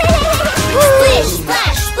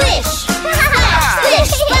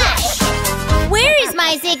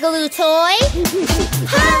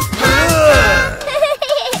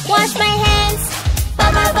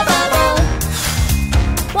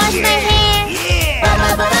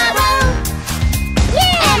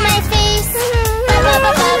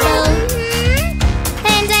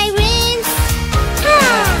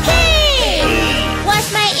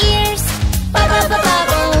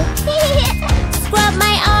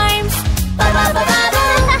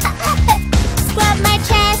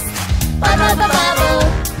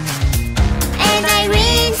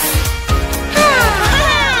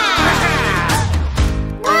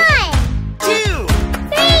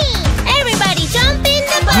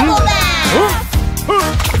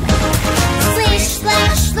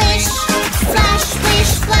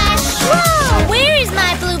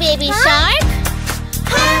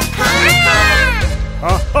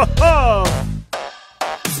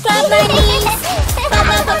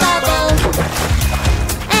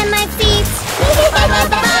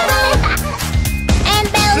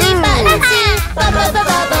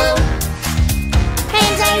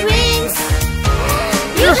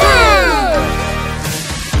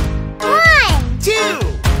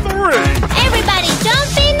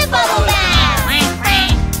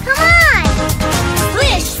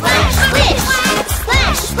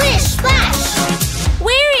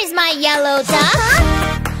 yellow duck.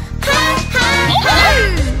 Ha, ha, ha.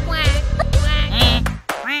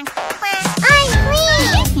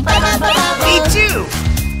 I'm clean. Me too!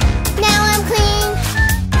 Now I'm clean.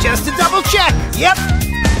 Just to double check. Yep.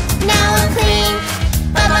 Now I'm clean.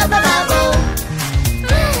 Bubble.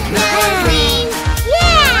 Now I'm clean.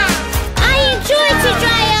 Yeah! I enjoy to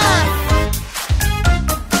dry off.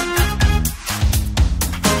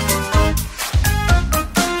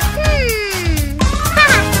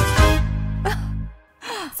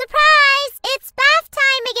 Surprise! It's bath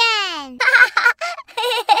time again.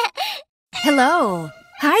 Hello.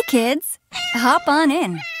 Hi, kids. Hop on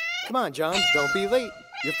in. Come on, John, don't be late.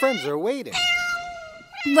 Your friends are waiting.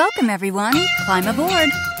 Welcome, everyone. Climb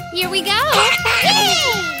aboard. Here we go.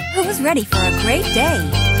 Who's ready for a great day?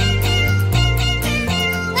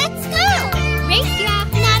 Let's go. Race ya.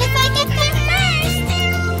 Not if I get there first.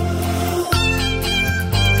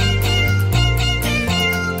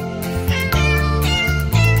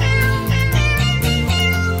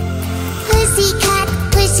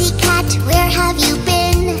 Pussycat, where have you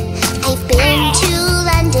been? I've been to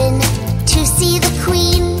London to see the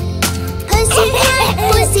Queen.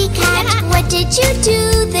 Pussycat, what did you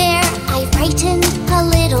do there? I frightened a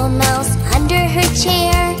little mouse under her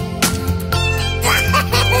chair.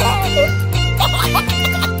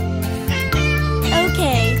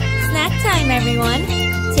 Okay, snack time, everyone.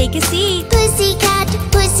 Take a seat. Pussycat,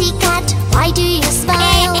 why do you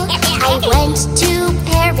smile? I went to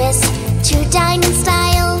Paris to dine in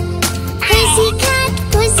style. Pussycat,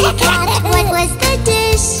 what was the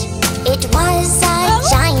dish? It was a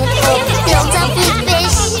giant bowl filled up with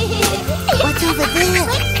fish. What's over there?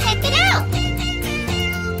 Let's check it out.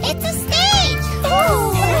 It's a stage.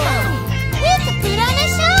 Ooh, wow. We could put on a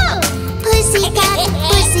show.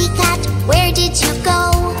 Pussycat, where did you go?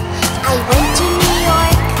 I went to New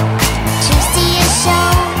York to see a show.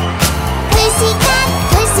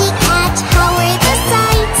 Pussycat, how are the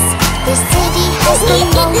sights? The city has the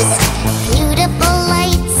most beautiful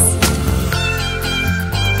lights.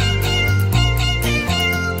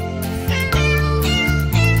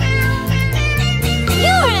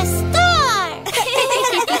 You're a star!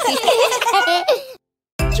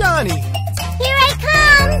 Johnny! Here I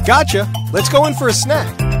come! Gotcha. Let's go in for a snack.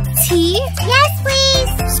 Tea? Yes,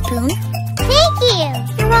 please. Spoon? Thank you.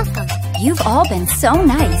 You're welcome. You've all been so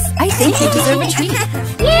nice. I think you deserve a treat.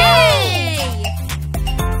 Yay!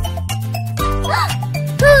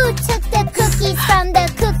 Who took the cookies from the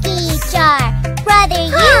cookie jar? Brother,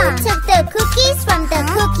 you took the cookies from the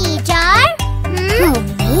cookie jar? Who,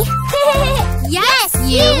 me? Yes,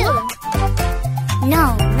 you!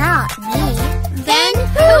 No, not me. Then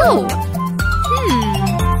who?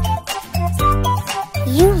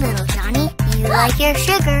 You, little Johnny, you like your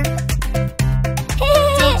sugar.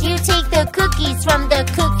 Did you take the cookies from the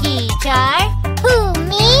cookie jar? Who,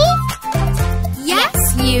 me? Yes,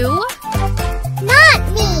 you. Not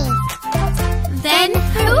me! Then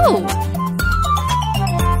who?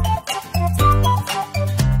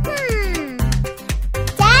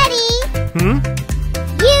 Daddy!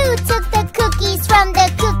 You took the cookies from the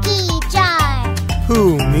cookie jar.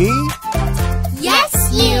 Who, me? Yes,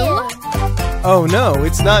 you. Oh no,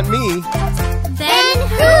 it's not me. Then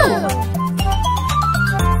who?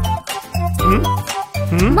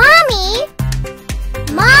 Mommy!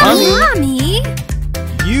 Mommy?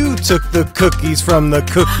 You took the cookies from the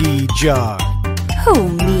cookie jar. Who,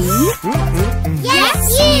 me?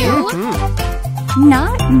 Yes, you!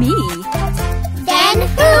 Not me. Then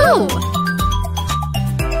who?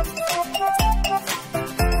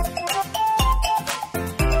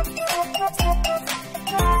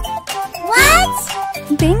 What?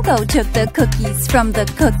 Bingo took the cookies from the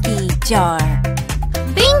cookie jar.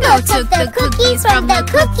 Bingo took the cookies from the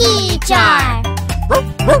cookie jar.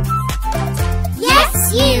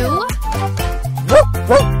 Yes, you!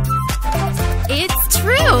 It's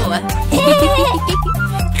true.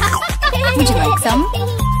 Would you like some?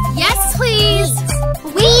 Yes, please.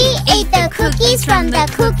 We ate the cookies from the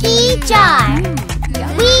cookie jar.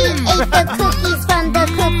 We ate the cookies from the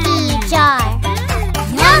cookie jar.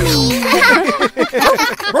 Yummy!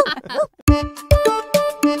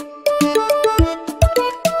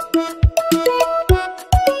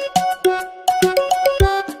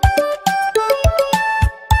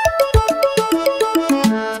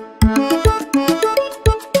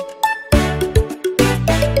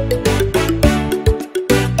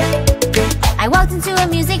 I walked into a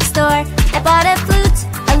music store. I bought a flute,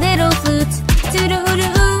 a little flute.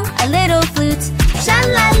 Doo-doo-doo-doo, a little flute.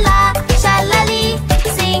 Sha-la-la, sha-la-lee.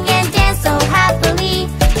 Sing and dance so happily.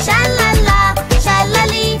 Sha-la-la,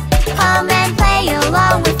 sha-la-lee. Come and play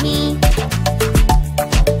along with me.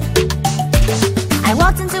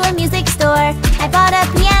 bought a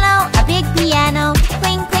piano, a big piano.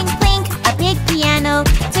 Clink, clink, clink, a big piano.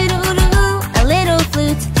 Toodle-oo, a little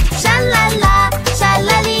flute. Sha-la-la,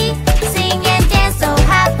 sha-la-lee, sing and dance so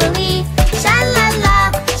happily.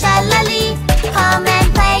 Sha-la-la, sha-la-lee, come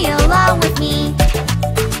and play along with me.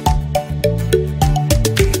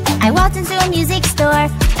 I walked into a music store.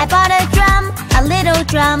 I bought a drum, a little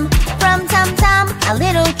drum. Drum, tum, tum, a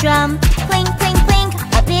little drum. Clink, clink, clink,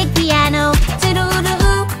 a big piano.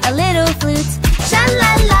 Toodle-oo, a little flute.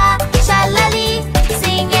 Sha-la-la, sha-la-lee,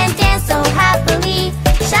 sing and dance so happily.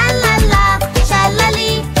 Sha-la-la,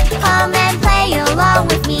 sha-la-lee, come and play along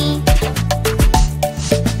with me.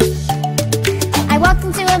 I walked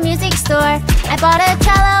into a music store. I bought a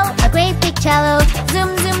cello, a great big cello.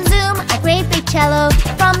 Zoom, zoom, zoom, a great big cello.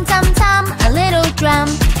 Tum, tum, tum, a little drum.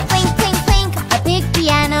 Clink, clink, clink, a big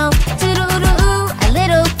piano. Toodle-oo, a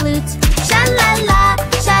little flute. Sha-la-la,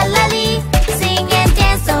 sha-la-lee, sing and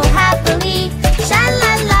dance so happily.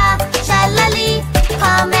 Sha-la-la, sha-la-lee,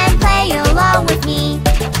 come and play along with me.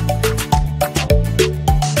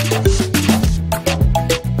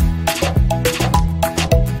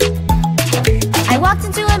 I walked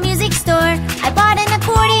into a music store. I bought an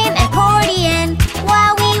accordion, accordion.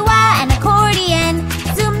 Wah-wee-wah, an accordion.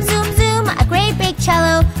 Zoom, zoom, zoom, a great big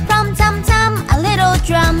cello. Tum, tum, tum, a little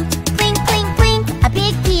drum. Clink, clink, clink, a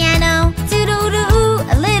big piano. Toodle-oo,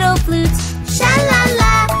 a little flute.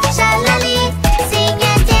 Sha-la-la, sha-la-lee, sing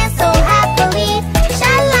and dance so happily.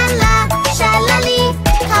 Sha-la-la, sha-la-lee,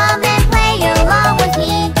 come and play along with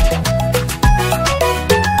me.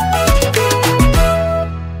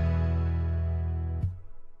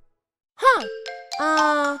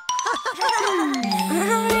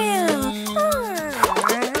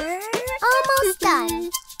 Almost done.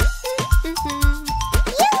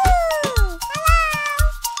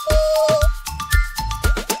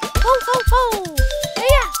 Ho, ho, ho!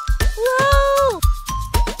 Yeah! Whoa!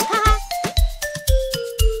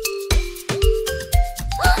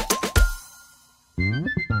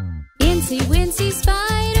 Incy Wincy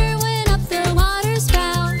Spider went up the water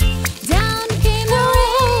spout. Down came the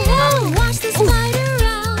rain and washed the spider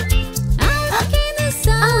out. Out came the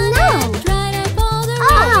sun and dried up all the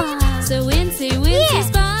rain. So Incy Wincy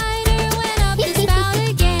Spider went up the spout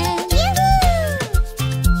again.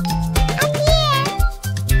 Up here.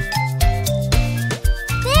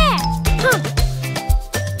 There.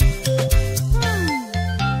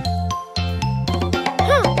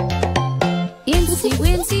 Incy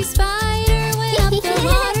Wincy Spider went up the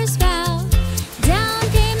water spout. Down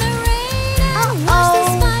came the rain and washed the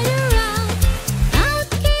spider out. Out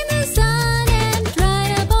came the sun and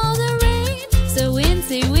dried up all the rain. So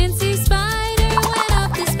Wincy Wincy Spider went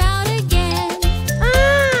up the spout again.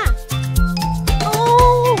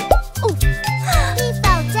 He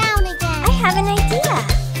fell down again. I have an idea.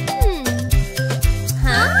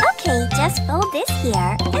 Okay, just fold this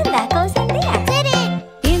here, and that goes in there. Did it!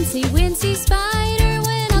 Incy Wincy Spider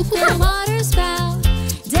went up the water spout.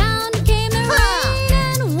 Down came the rain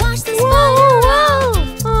and washed the spider out.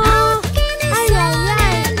 Out came the sun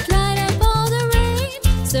and dried up all the rain.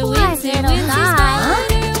 So Wincy Wincy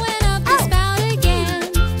Spider went up the spout again.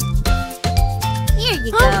 Here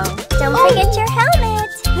you go. Don't forget your helmet.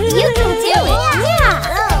 You can do it. Yeah.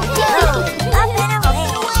 Up and away.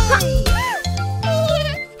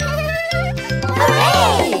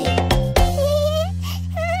 Hooray!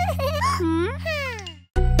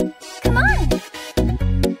 Come on.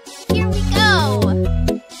 Here we go.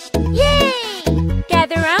 Yay!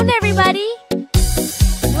 Gather round, everybody.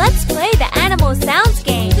 Let's play the animal sounds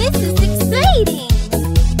game. This is exciting.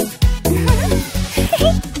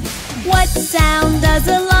 What sound does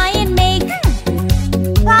a lion make?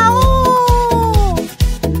 No.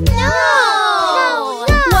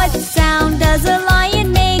 What sound does a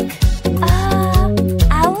lion make?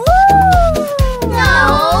 Ow. No.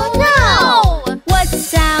 What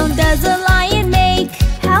sound does a lion make?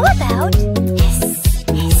 How about hiss,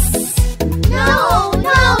 hiss? No.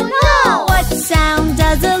 What sound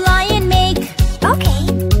does a lion make? Okay.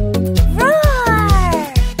 Roar!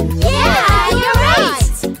 Yeah, you're right.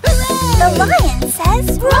 The lion says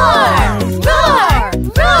roar! Roar!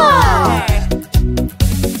 Roar!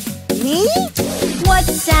 Me? What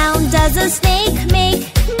sound does a snake make?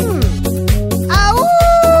 Oh.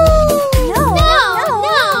 No.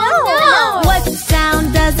 What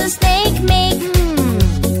sound does a snake make?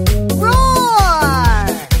 Roar.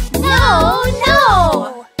 No.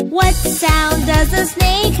 What sound does a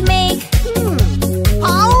snake make?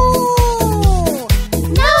 Oh.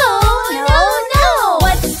 No.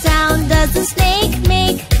 What sound does a snake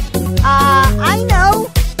make? I know.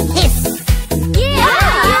 Hiss.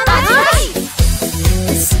 Yeah, that's right.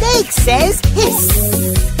 The snake snake says hiss.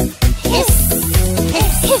 Hiss,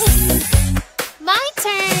 hiss, hiss. My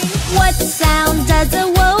turn. What sound does a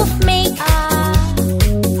wolf make?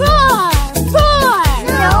 Roar, roar.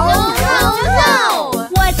 No.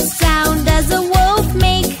 What sound does a wolf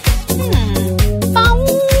make? Bow.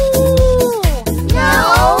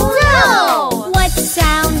 No. What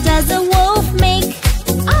sound does a wolf make?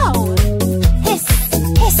 Oh. Hiss,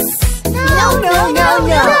 hiss. No.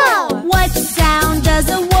 What sound does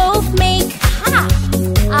a wolf make?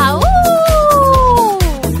 Ow.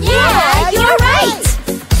 Yeah, you're right.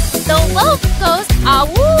 The wolf goes ow.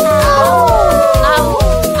 Ow.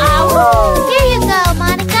 Ow. Here you go,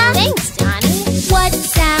 Monica. Thanks, Johnny. What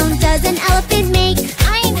sound does an elephant make?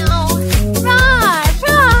 I know. Roar,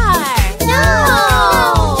 roar. No.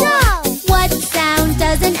 What sound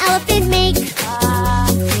does an elephant make?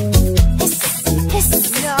 Hiss, hiss.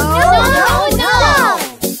 No.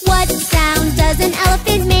 What sound does an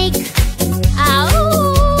elephant make? Ow.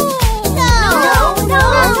 No.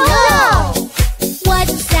 What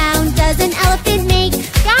sound does an elephant make?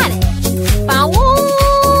 Got it. Bow.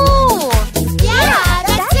 Yeah,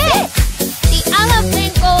 that's it. The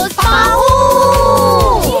elephant goes bow.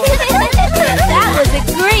 That was a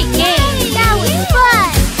great game. That was fun.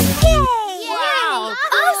 Yay! Wow,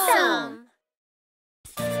 awesome.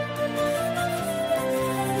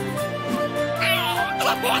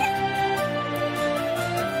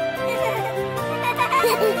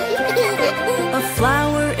 A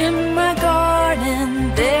flower in my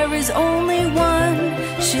garden, there is only one.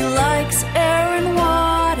 She likes air and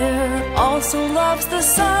water, also loves the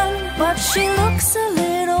sun. But she looks a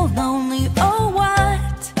little lonely, oh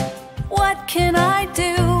what can I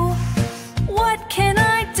do? What can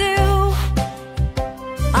I do?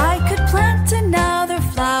 I could plant another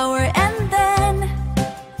flower and then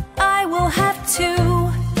I will have two.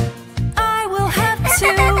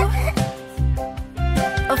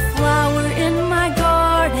 A flower in my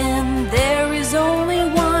garden, there is only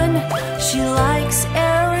one. She likes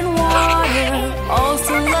air and water,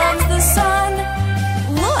 also loves the sun.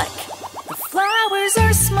 Look, the flowers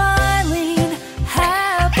are smiling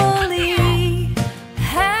happily,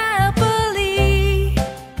 happily.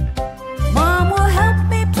 Mom will help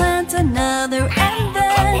me plant another and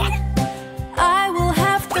then I will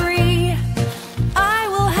have three. I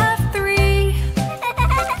will have three.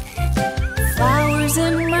 Flowers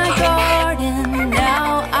in my garden,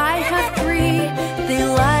 now I have three. They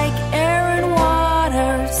like air and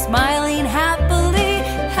water, smiling happily,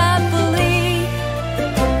 happily.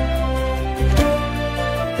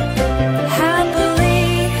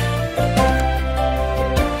 Happily,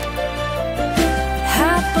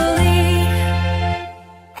 happily.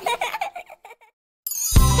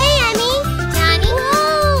 Hey, Annie. Johnny.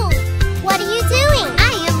 Whoa. What are you doing?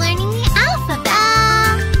 I am learning the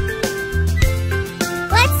alphabet.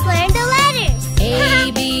 Let's learn the letters.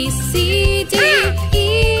 A, B, C, D, E,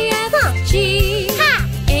 F, G,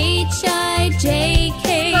 H, I, J, K,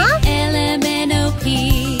 L, M, N, O, P,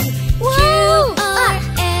 Q, R,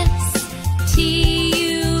 S, T,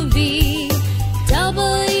 U, V,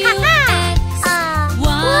 W, X,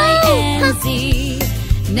 Y, and Z.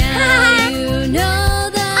 Now you know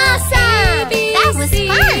the ABCs. That was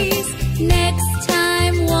fun. Next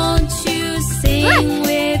time, won't you sing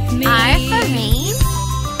with me? R for rain.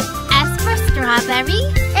 S for strawberry.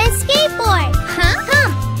 And skateboard.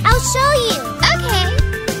 Come, I'll show you. Okay.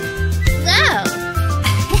 Go.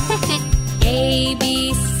 A,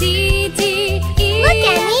 B, C, D, E, Look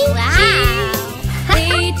at me. F, G,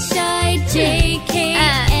 H, I, J, K,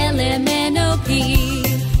 L, M, N, O, P,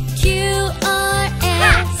 Q, R,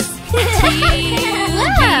 S, T, U,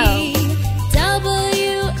 V,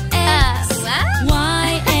 W, X,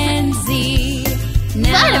 Y, and Z. What a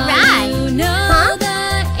Now ride. you know the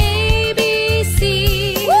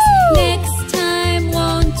ABCs. Woo. Next time,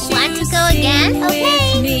 won't you Want to go sing again? with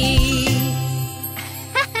Okay. me?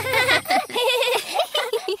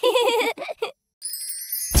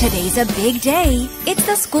 Today's a big day. It's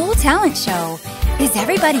the school talent show. Is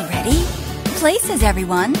everybody ready? Places,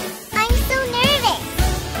 everyone. I'm so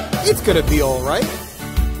nervous. It's gonna be all right.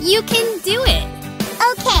 You can do it.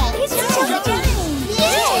 Okay.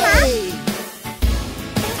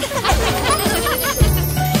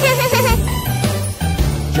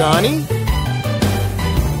 Johnny?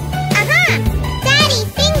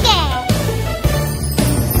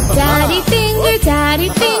 Daddy finger. Daddy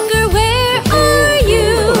finger, where are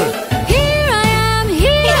you? Here I am,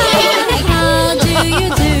 how do you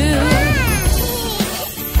do?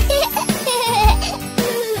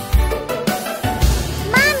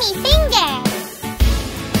 Mommy finger.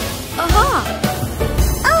 Aha!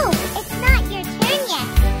 Oh, it's not your turn yet.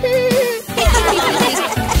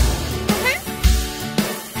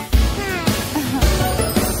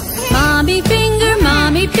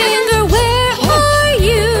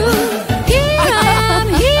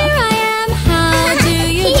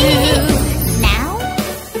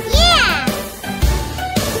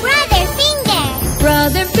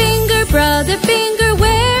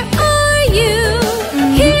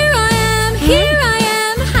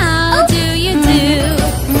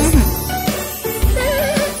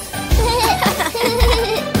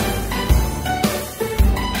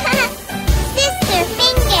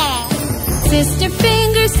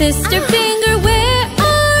 Sister finger, where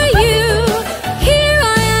are you? Here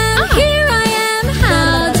I am,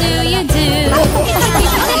 how do you do?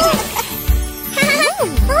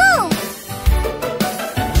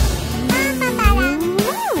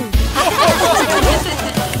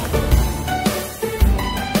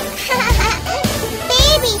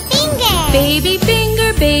 Baby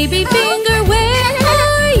finger, where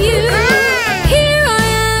are you? Here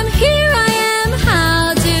I am,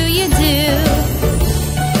 how do you do?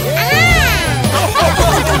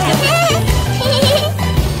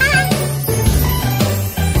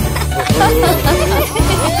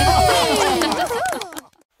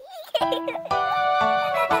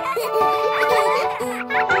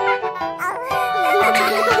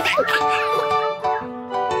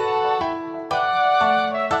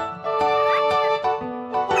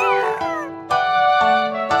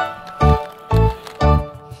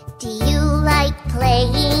 Do you like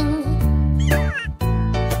playing?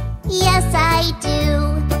 Yes, I do.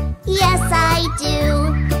 Yes, I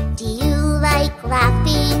do. Do you like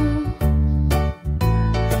laughing?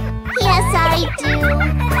 Yes, I do.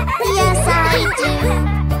 Yes, I do.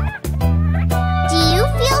 Do you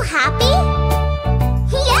feel happy?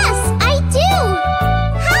 Yes, I do.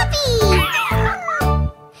 Happy!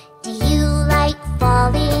 Do you like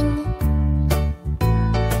falling?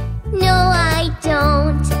 No, I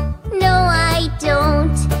don't. No, I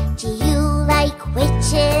don't. Do you like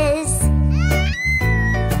witches?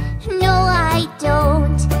 No, I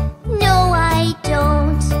don't. No, I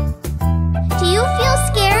don't. Do you feel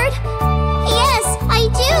scared? Yes, I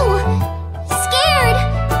do. Scared.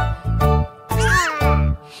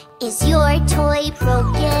 Is your toy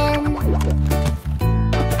broken?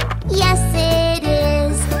 Yes, it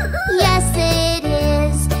is. Yes, it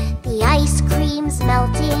is. The ice cream's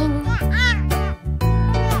melting.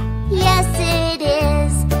 Yes, it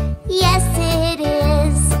is. Yes, it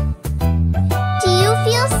is. Do you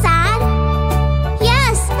feel sad?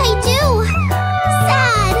 Yes, I do.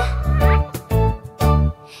 Sad.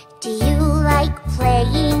 Do you like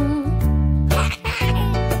playing?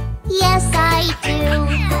 Yes, I do.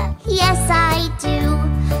 Yes, I do.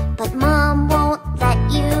 But Mom won't let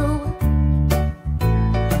you.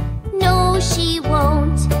 No, she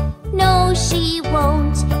won't. No, she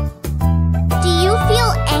won't. Do you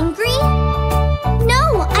feel angry? No,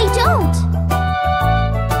 I don't.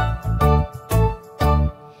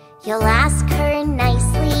 You'll ask her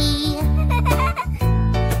nicely.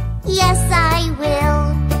 Yes, I will.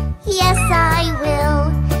 Yes, I will.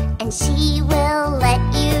 And she will let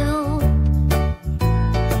you.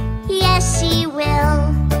 Yes, she will.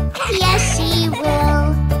 Yes, she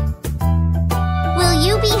will. Will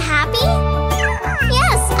you be happy?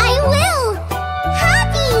 Yes, I will.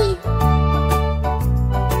 Happy!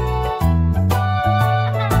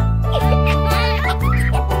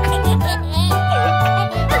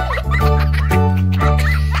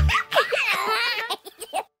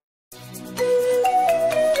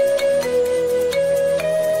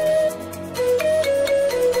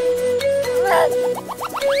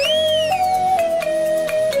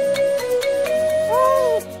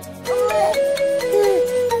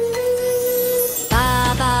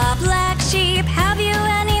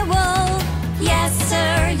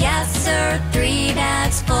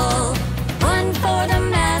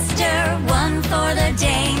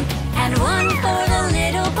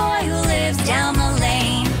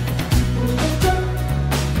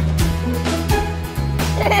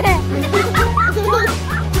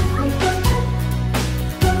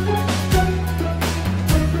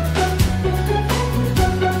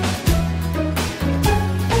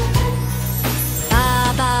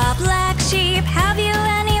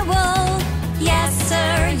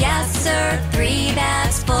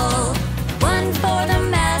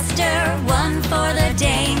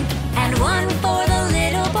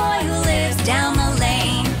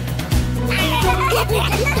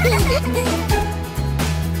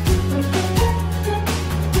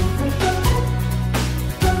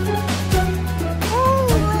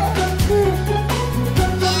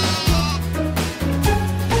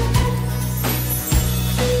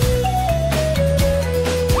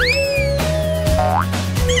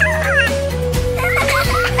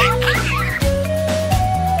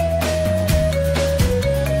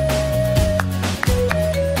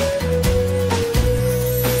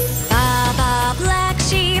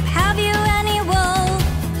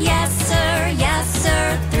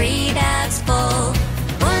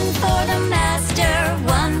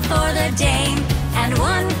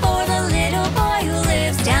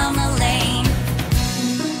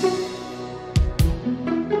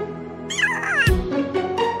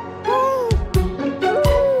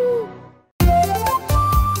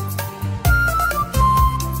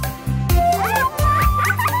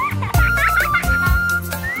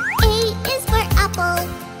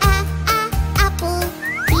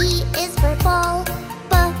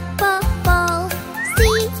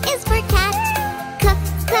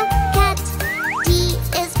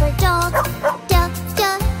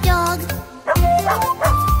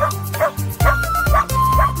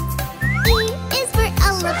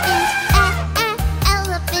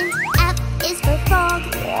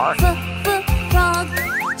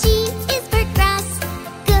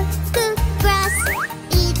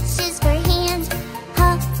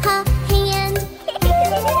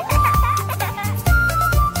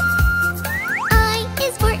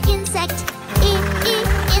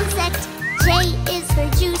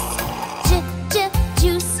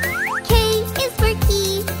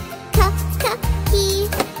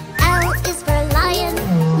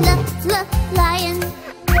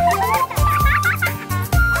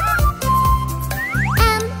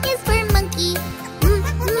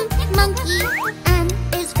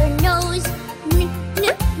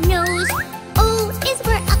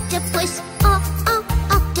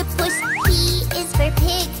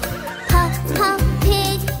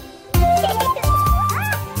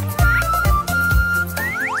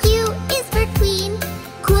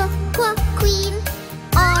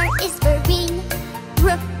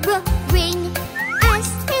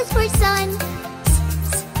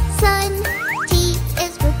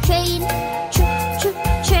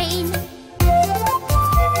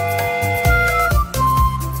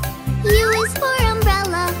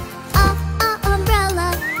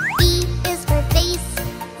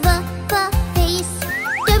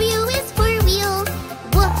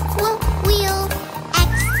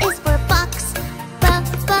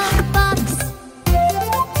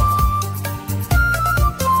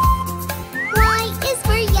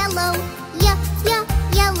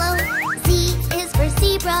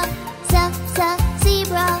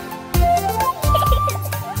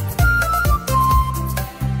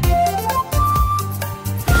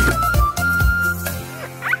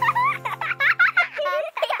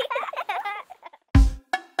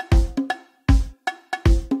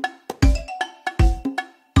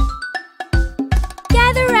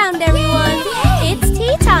 around, everyone. It's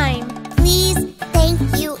tea time. Please, thank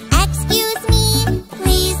you, excuse me.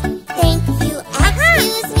 Please, thank you,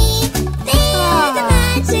 excuse me. They are the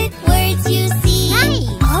magic words you see.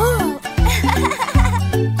 Oh.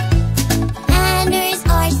 Manners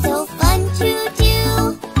are so fun to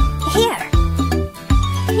do. Here.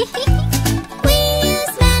 We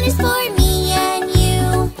use manners for me and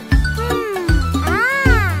you.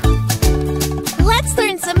 Let's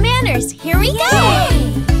learn some manners. Here we go.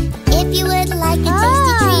 If you would like a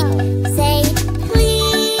tasty treat, say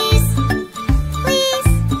please, please.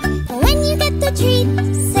 When you get the treat,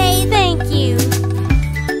 say Thank you.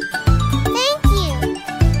 thank you.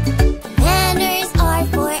 Manners are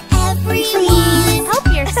for everyone. Please help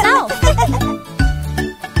yourself.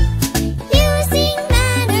 Using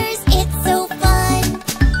manners, it's so fun.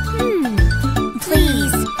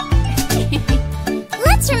 Please.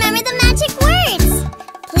 Let's remember the magic words.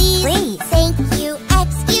 Please, Please. thank you,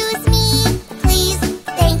 excuse me. Please,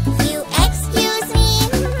 thank you, excuse me.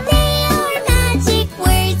 They are magic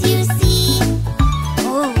words you see.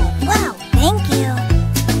 Oh, wow. Thank you.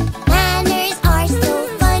 Manners are so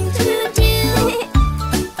fun to do.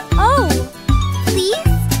 Oh,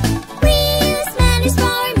 Please, we use manners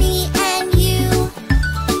for me and you.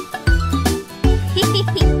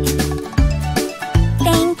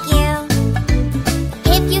 Thank you.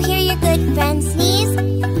 If you hear your good friend sneeze,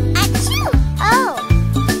 achoo! Oh!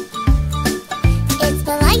 It's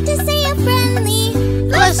polite to say a friendly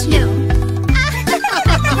Bless you.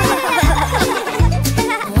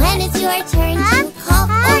 when it's your turn to cough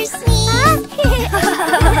or sneeze.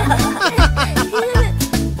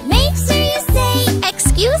 Make sure you say,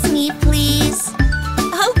 excuse me, please.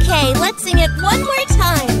 okay. Let's sing it one more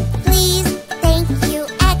time. Please, thank you,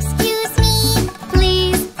 excuse me.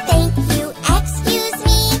 Please, thank you, excuse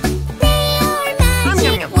me. They are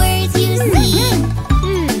magic words you see.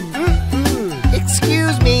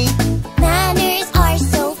 Excuse me. Manners are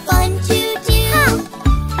so fun to do.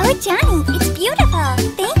 Oh, Johnny, it's beautiful.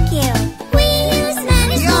 Thank you. We use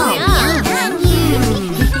manners for me and you.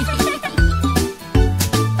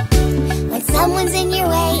 When someone's in your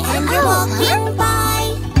way and you're walking by,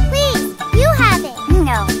 please, you have it.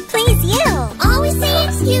 No, please you. Always say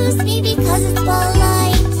excuse me because it's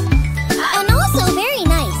polite and also very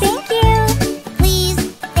nice. Thank you. Please,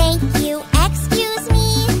 thank you, excuse me.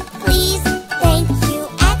 Please, thank you,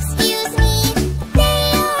 excuse me. They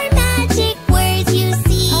are magic words you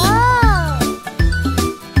see.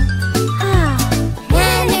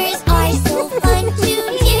 Manners are so fun to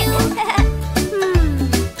do.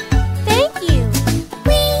 Thank you.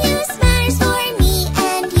 We use manners for me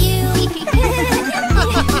and you.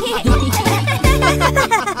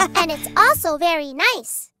 And it's also very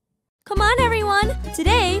nice. Come on, everyone.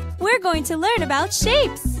 Today, we're going to learn about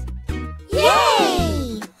shapes.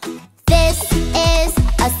 Yay! This is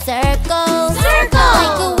a circle.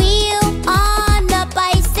 Like a wheel on a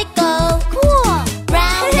bicycle. Cool.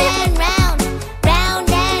 Round and round, round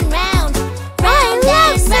and round, round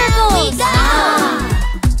and round we go.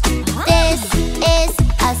 This is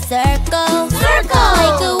a circle.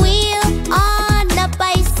 Like a wheel on a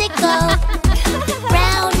bicycle.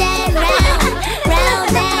 Round and round,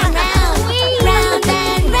 round and round, round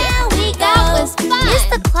and round we go. Is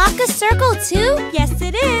the clock a circle too? Yes,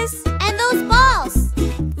 it is. And those balls.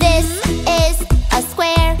 This is a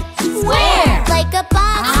square. Like a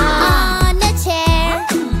box on a chair.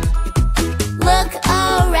 Look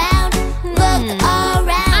around, look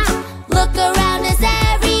around, look around us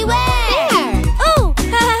everywhere. Oh,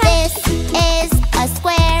 This is a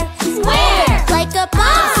square. Like a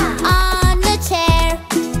box on a chair.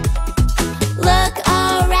 Look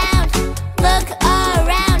around, look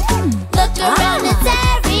around, look around us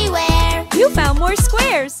everywhere. you found more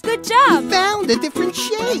squares. Good job. Found a different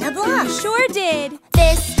shape. Sure did.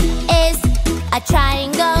 This is a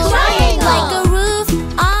triangle. Like a roof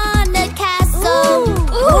on a castle.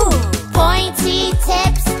 Pointy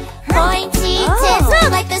tips, like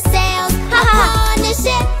the sails upon a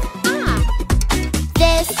ship.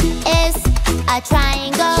 This is a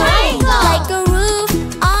triangle. Like a roof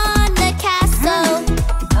on a castle.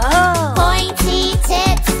 Pointy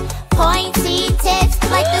tips,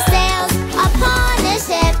 like the sails upon a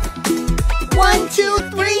ship. 1, 2,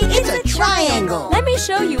 3, it's a triangle. Let me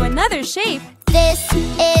show you another shape. This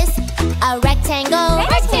is a rectangle.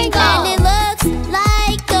 And it looks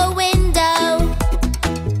like a window.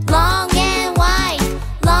 Long and wide,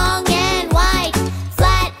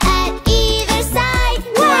 flat at either side.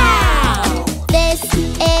 Wow! This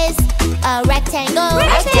is a rectangle.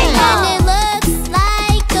 And it looks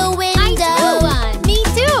like a window. Me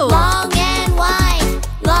too.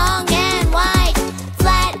 Long and wide,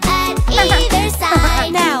 flat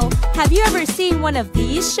seen one of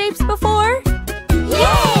these shapes before?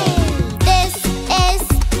 Yay! This is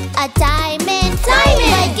a diamond.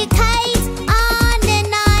 Like a kite on an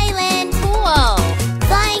island. Whoa!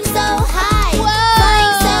 Flying so high.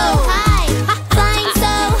 Flying so high. Flying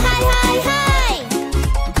so high, high, high.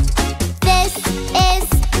 This is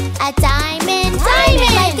a diamond.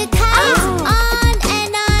 Like a kite on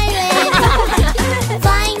an island.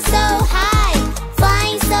 Flying so high.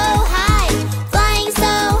 Flying so high. Flying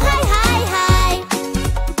so high, high, high.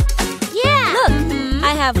 Yeah! Look, I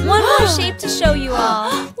have one more shape to show you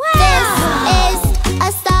all. This is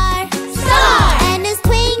a star. And is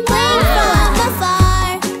twinkling from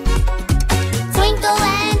afar. Twinkle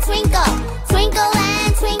and twinkle. Twinkle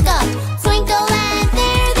and twinkle. Twinkle and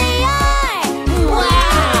there they are.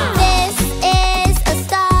 Wow! This is a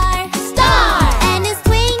star. And is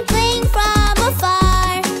twinkling from afar.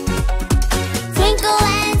 Twinkle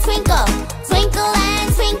and twinkle. Twinkle and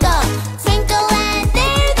twinkle. Twinkle and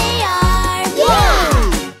there they are.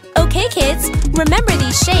 Yeah! Okay, kids, remember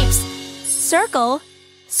these shapes. Circle,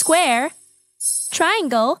 square,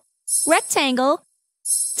 triangle, rectangle,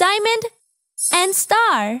 diamond, and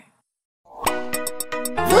star.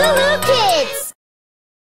 LooLoo Kids!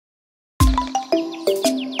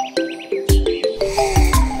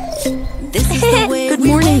 This is the way Good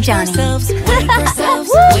morning, Johnny. Wake ourselves.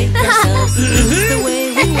 Wake ourselves. This is the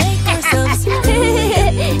way we wake ourselves.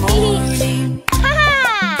 Morning.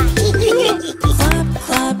 Clap,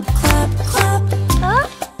 clap, clap, clap.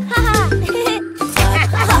 Clap,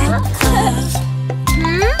 clap, clap.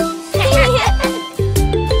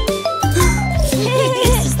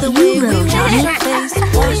 This is the way we wash our face.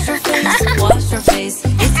 Wash our face. Wash our face.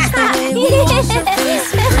 This is the way we wash our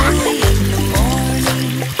face. Early in the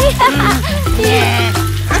morning.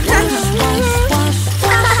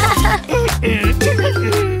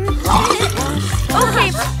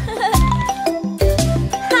 Okay.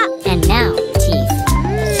 And now, teeth.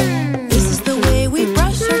 This is the way we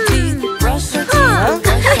brush our teeth. Brush our teeth.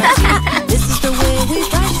 Brush our teeth. This is the way we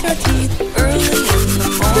brush our teeth. Early in the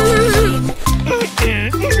morning.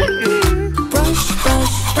 Brush,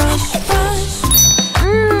 brush, brush, brush.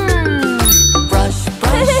 Brush, brush,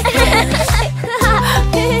 brush.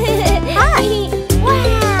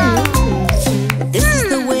 This is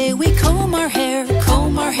the way we comb our hair.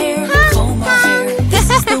 Comb our hair. Comb our hair. This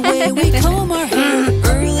is the way we comb our hair.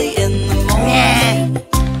 Early in the morning.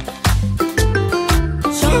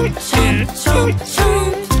 Chomp, chomp, chomp,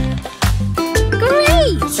 chomp.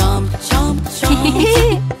 Great! Chomp, chomp,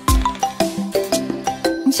 chomp.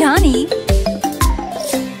 Johnny,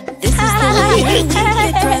 This is the way we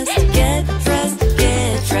get dressed. Get dressed,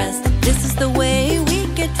 get dressed. This is the way we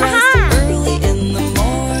get dressed. Early in the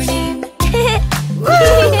morning.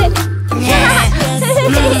 Yes,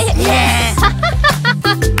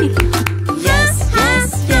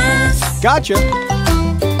 yes, yes. Gotcha.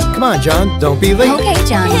 Come on, John. Don't be late. okay,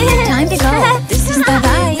 Johnny, time to go. This is the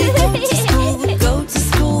way we go to school. Go to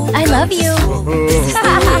school. I love you.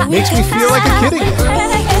 Makes me feel like a kid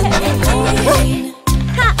again.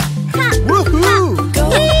 Woohoo! Go,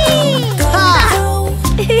 go, go,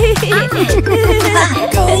 go,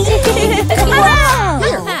 go.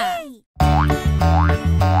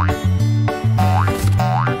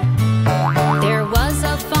 There was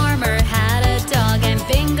a farmer had a dog and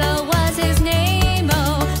Bingo was his name.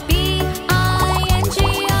 Oh,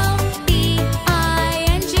 B-I-N-G-O,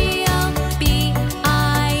 B-I-N-G-O,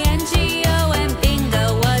 B-I-N-G-O, and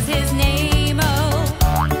Bingo was his name. Oh.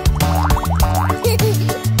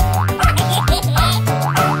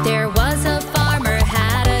 There was a farmer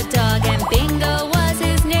had a dog and Bingo was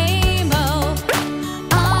his name. Oh.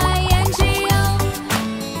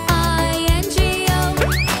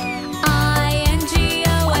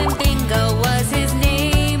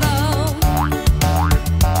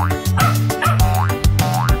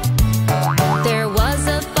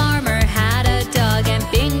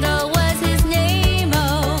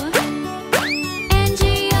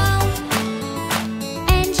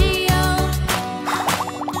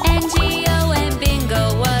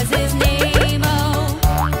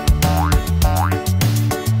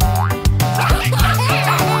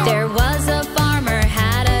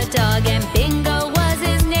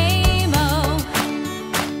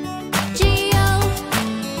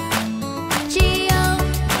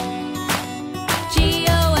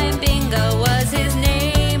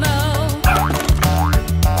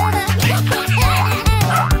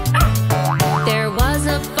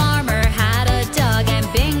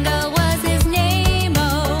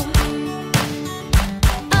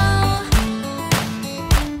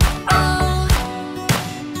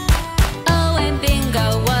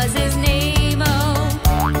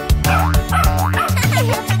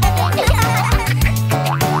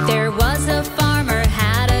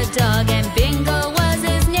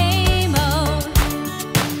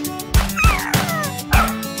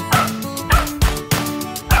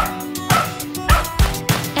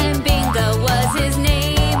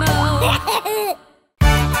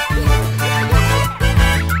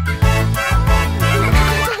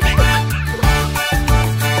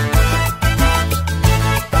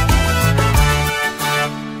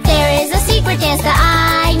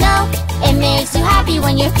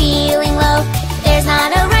 when you're feeling low. There's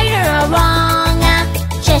not a right or a wrong,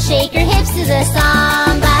 just shake your hips to the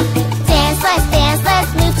samba. Dance,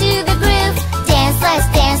 let's move to the groove. Dance,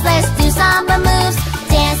 let's do samba moves.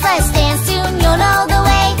 Dance, soon you'll know the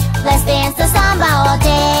way. Let's dance the samba all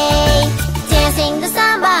day. Dancing the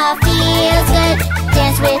samba feels good.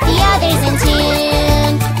 Dance with the others in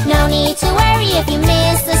tune. No need to worry if you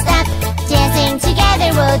miss a step. Dancing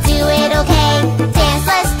together we'll do it okay. Dance,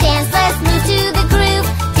 let's move to the groove.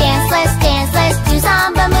 Dance, let's do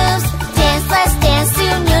samba moves. Dance,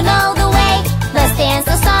 soon you'll know the way. Let's dance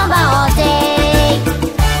the samba all day.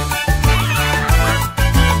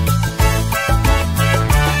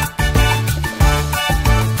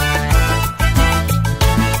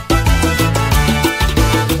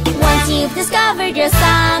 Once you've discovered your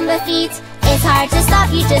samba feet, it's hard to stop,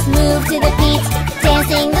 you just move to the beat.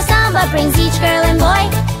 Dancing the samba brings each girl and boy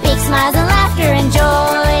big smiles and laughter and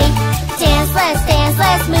joy. Dance,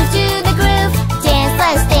 let's move to the groove. Dance,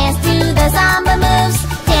 let's do the samba moves.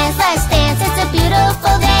 Dance, it's a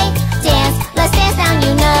beautiful day. Dance, let's dance now,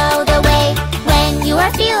 you know the way. When you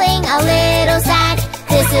are feeling a little sad,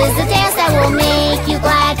 this is a dance that will make you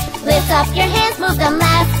glad. Lift up your hands, move them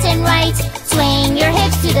left and right. Swing your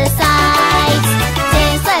hips to the sides.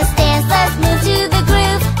 Dance, let's move to the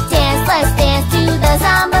groove. Dance, do the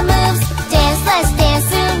samba moves. Dance,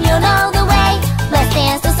 soon you'll know the way. Let's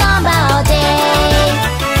dance the samba all day.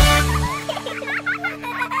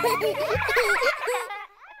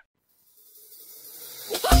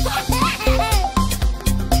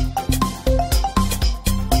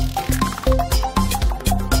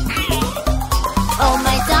 Oh,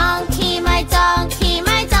 my donkey, my donkey,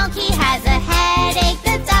 my donkey has a headache.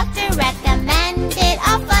 The doctor recommended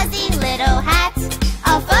a fuzzy little hat.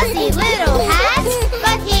 A fuzzy little hat?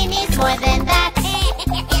 But he needs more than that.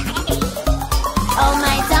 Oh,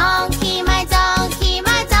 my donkey, my donkey,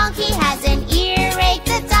 my donkey has an earache.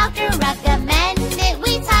 The doctor recommended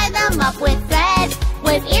we tie them up with thread.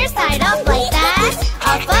 With ears tied up like that.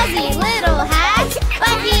 A fuzzy little hat,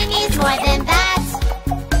 but he needs more than that.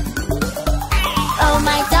 Oh,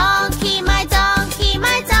 my donkey, my donkey,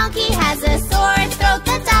 my donkey has a sore throat.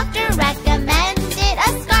 The doctor recommended a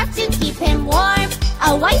scarf to keep him warm.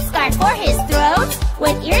 A white scarf for his throat,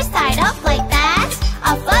 with ears tied up like that.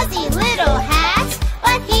 A fuzzy little hat,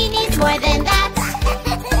 but he needs more than that.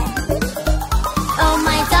 Oh,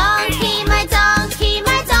 my donkey, my donkey,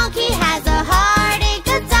 my donkey has a heartache.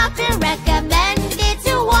 The doctor recommended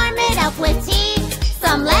to warm it up with tea.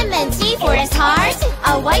 Some lemon tea for his heart,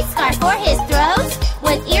 a white scarf for his throat,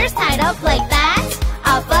 with ears tied up like that.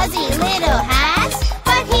 A fuzzy little hat,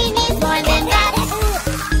 but he needs more than that.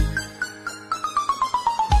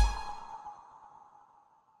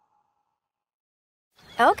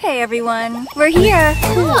 Okay, everyone, we're here.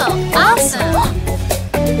 Cool. Awesome.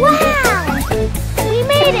 Wow! We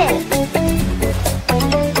made it!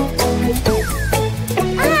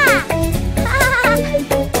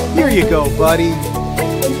 Here you go, buddy.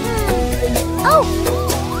 Oh!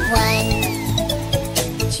 1,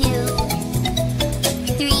 2,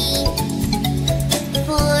 3,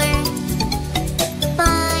 4, 5,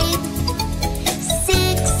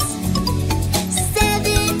 6, 7,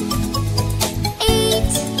 8,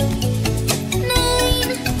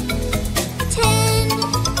 9, 10.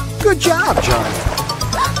 Good job, Johnny.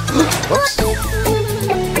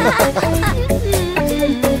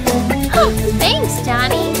 Thanks,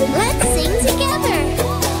 Johnny. Let's sing together.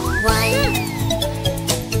 1,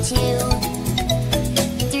 2,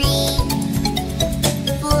 3,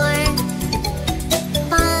 4,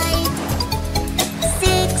 5,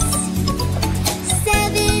 6,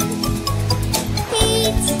 7,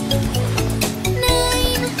 8,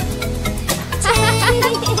 9, 10.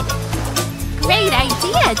 Great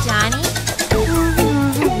idea, Johnny.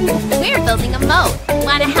 We're building a moat.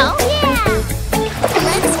 Wanna help? Yeah!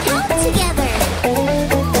 Let's count together.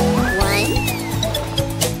 1,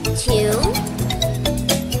 2,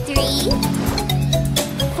 3,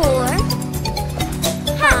 4,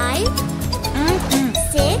 5,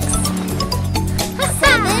 6,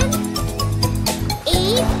 7,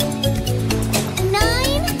 8,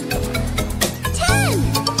 9, 10.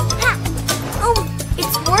 Oh,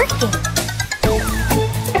 it's working.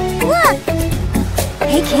 Look!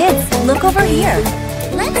 Hey, kids, look over here.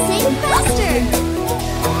 Let's sing faster.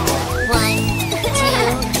 1, 2,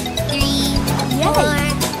 3, 4,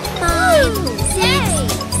 5, 6,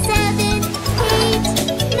 7, 8,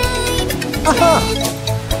 9, 10.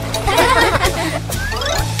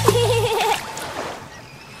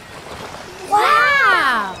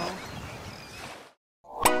 Wow!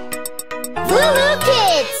 LooLoo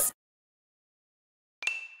Kids!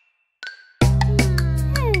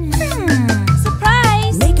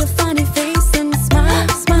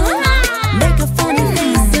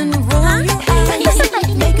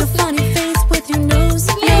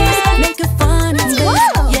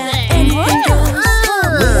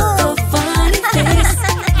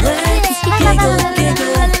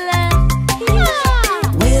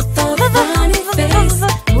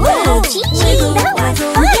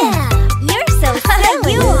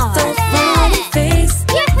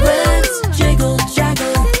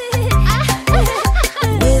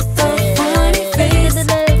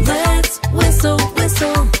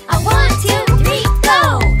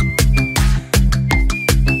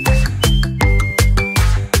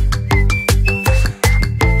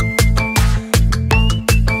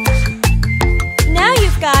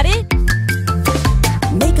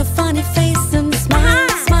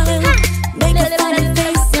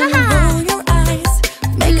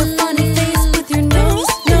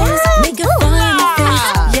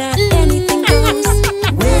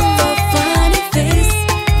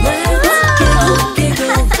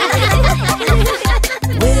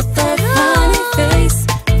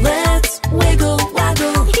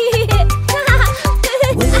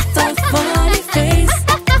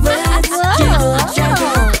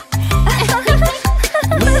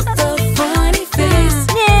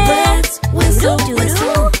 whistle,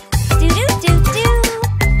 whistle. Do-do-do-do.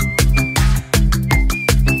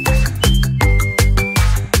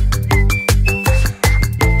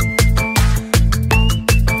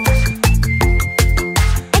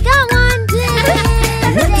 I got one.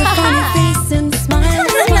 Make a funny face and smile,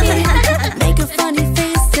 smile. Make a funny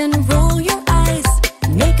face and roll your eyes.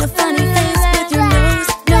 Make a funny face with your nose,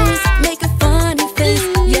 nose. Make a funny face,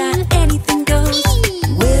 yeah, anything goes.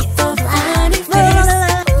 With a funny face,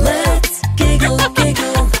 let's giggle,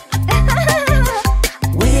 giggle.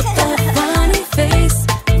 With a funny face,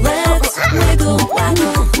 let's wiggle,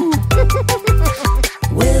 waggle.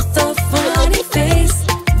 With a funny face,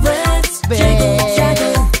 let's jiggle,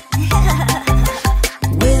 jaggle.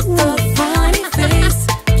 With a funny face,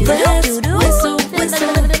 let's whistle,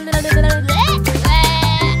 whistle.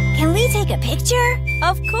 Can we take a picture?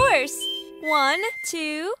 Of course. 1,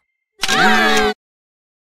 2.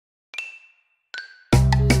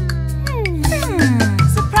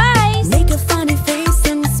 Surprise! Make a funny face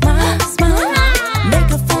and smile, smile.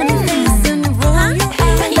 Make a funny face and roll your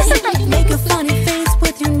eyes. Make a funny face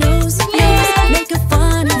with your nose, nose. Make a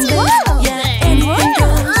funny face, yeah, anything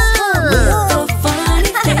goes. With a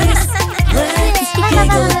funny face, let's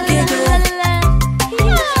giggle, giggle.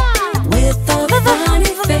 With a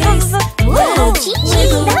funny face, let's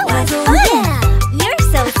wiggle, waggle. You're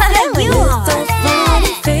so silly. With a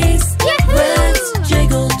funny face, let's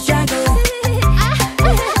jiggle, jaggle.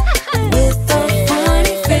 With a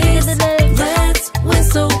funny face, let's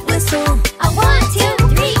whistle, whistle. 1, 2,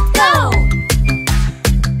 3, go!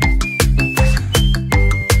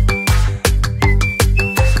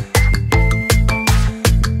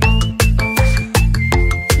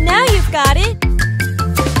 Now you've got it.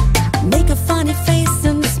 Make a funny face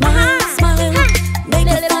and smile, smile. Make a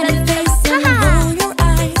funny face and roll your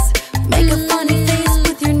eyes. Make a funny face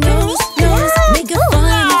with your nose, nose. Make a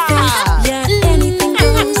funny face, yeah, anything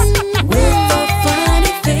goes. With a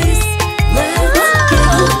funny face, let's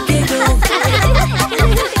giggle, giggle.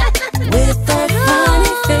 With a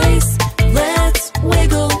funny face, let's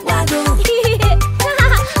wiggle, waggle.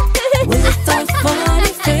 With a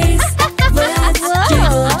funny face, let's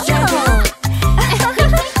jiggle, jaggle.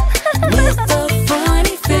 With a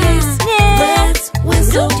funny face, let's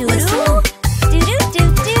whistle, whistle.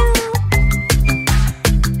 Do-do-do-do.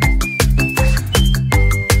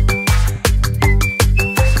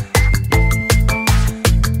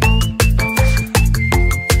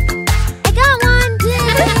 I got one.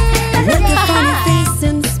 Make a funny face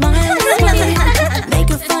and smile, smile. Make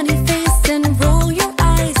a funny face and roll your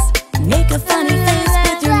eyes. Make a funny face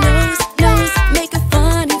with your nose, nose. Make a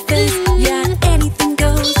funny face, yeah, anything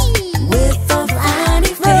goes. With a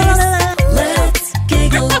funny face, let's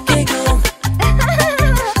giggle, giggle.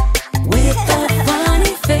 With a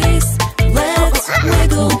funny face, let's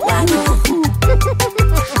wiggle, waggle.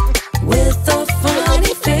 With a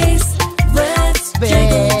funny face, let's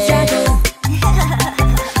jiggle, jaggle.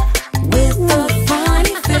 With a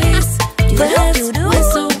funny face, let's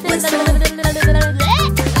whistle, whistle.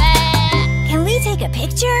 Can we take a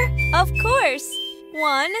picture? Of course.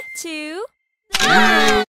 1, 2.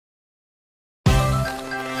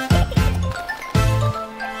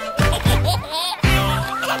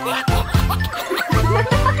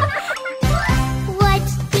 What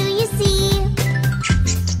do you see?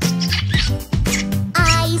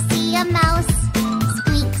 I see a mouse.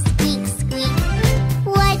 Squeak, squeak, squeak.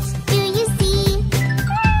 What do you see?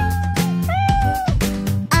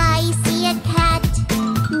 I see a cat.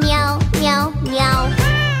 Meow, meow, meow.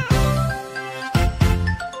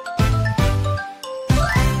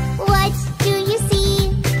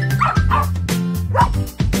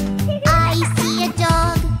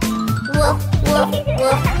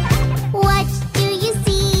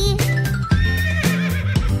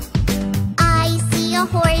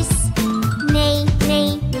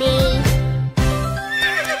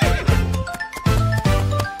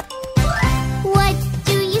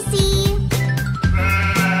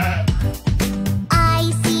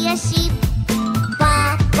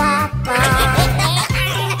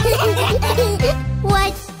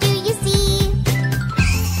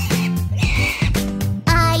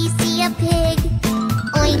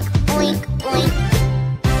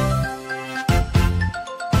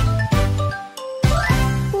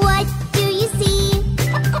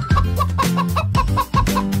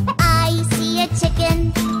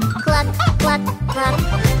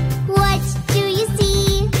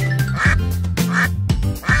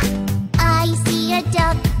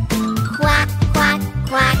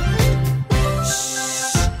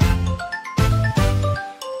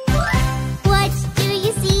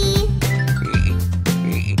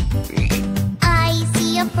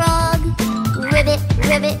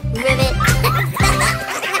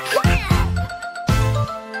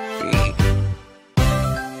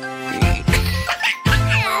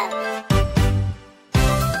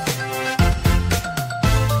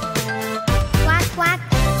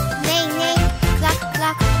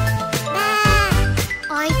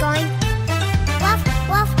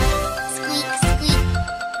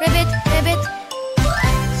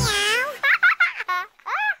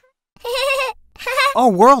 Our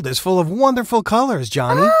world is full of wonderful colors,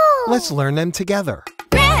 Johnny. Let's learn them together.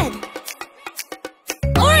 Red,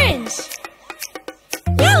 orange,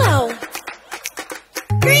 yellow,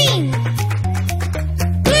 green,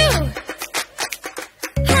 blue,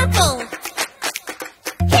 purple,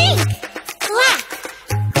 pink, black,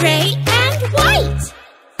 gray, and white.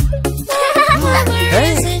 What color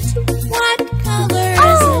is it? What color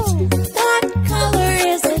is it? What color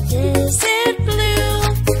is it? Is it blue?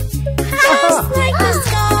 Just like the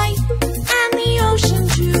sky and the ocean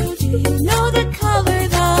too. Do you know the color?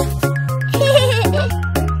 The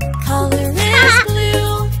color is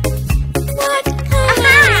blue. What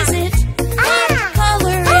color is it? What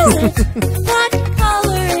color is it? What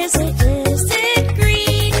color is it? Is it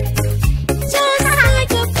green? Just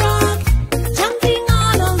like a frog jumping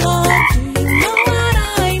on a log. Do you know what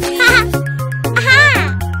I mean?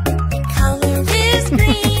 The color is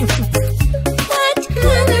green. What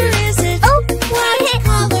color is it? What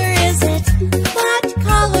color is it? What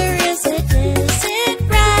color is it? Is it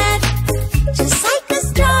red? Just like a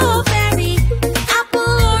strawberry,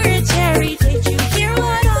 apple or a cherry. Did you hear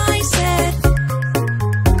what I said?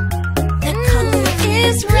 The color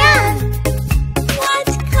is red. What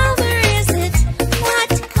color is it?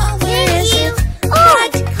 What color is it?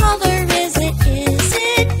 What color is it? Is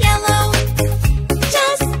it yellow?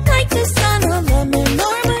 Just like the sun, a lemon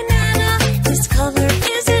or banana. This color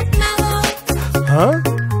isn't mellow. Huh?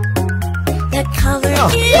 The color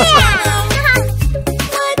is yellow.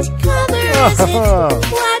 What color is it?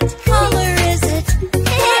 What color is it?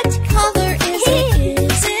 What color is it?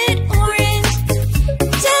 Is it orange?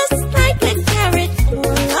 Just like a carrot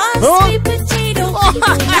or a sweet potato,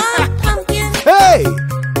 even a pumpkin. Hey!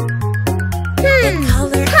 The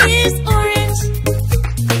color is orange.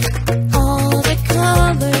 All the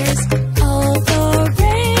colors of the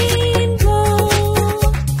rainbow.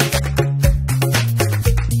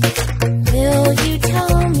 Will you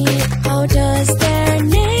tell me, how does their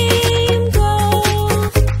name go?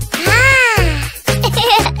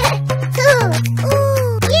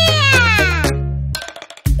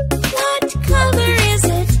 What color is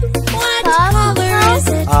it? What color is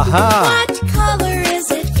it? What color is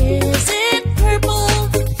it? Is it purple?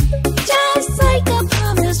 Just like a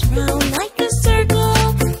promise, round like a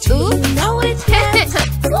circle. Do you know it yet?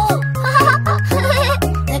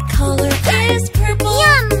 The color is purple.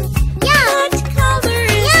 What color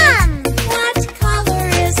is it? What color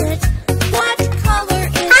is it? What color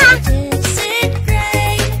is it? Is it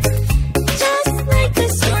gray? Just like a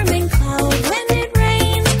storming cloud when it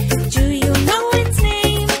rains. Do you know its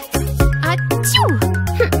name?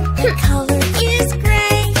 The color is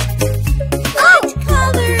gray. What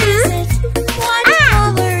color is it? What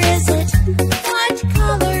color is it? What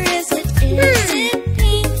color is it? Is it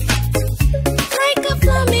pink? Like a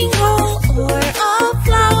flamingo or a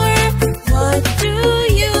flower? What do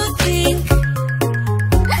you think?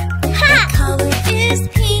 The color is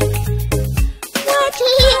pink. What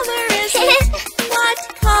color is it? What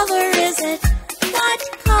color is it? What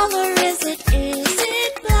color is it? Is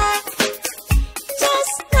it black?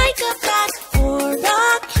 Just like a bat or a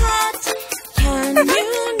cat. Can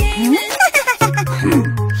you name it?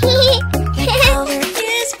 The color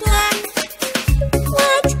is black.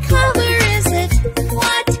 What color is it?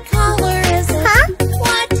 What color is it?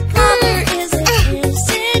 What color is it? Is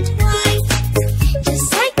it white? Just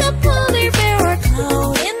like a polar bear or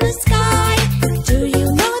cloud in the sky. Do you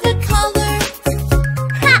know the color?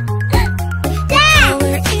 The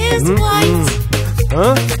color is white.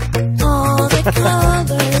 Huh? All the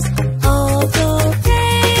colors of the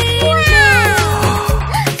rainbow.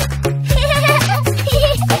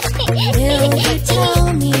 Will you tell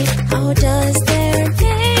me, how does their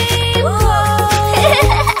name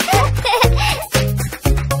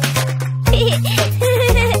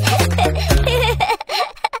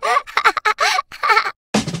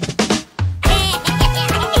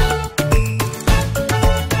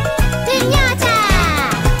Piñata!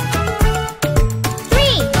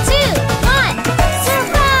 3, 2, 1,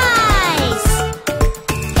 surprise!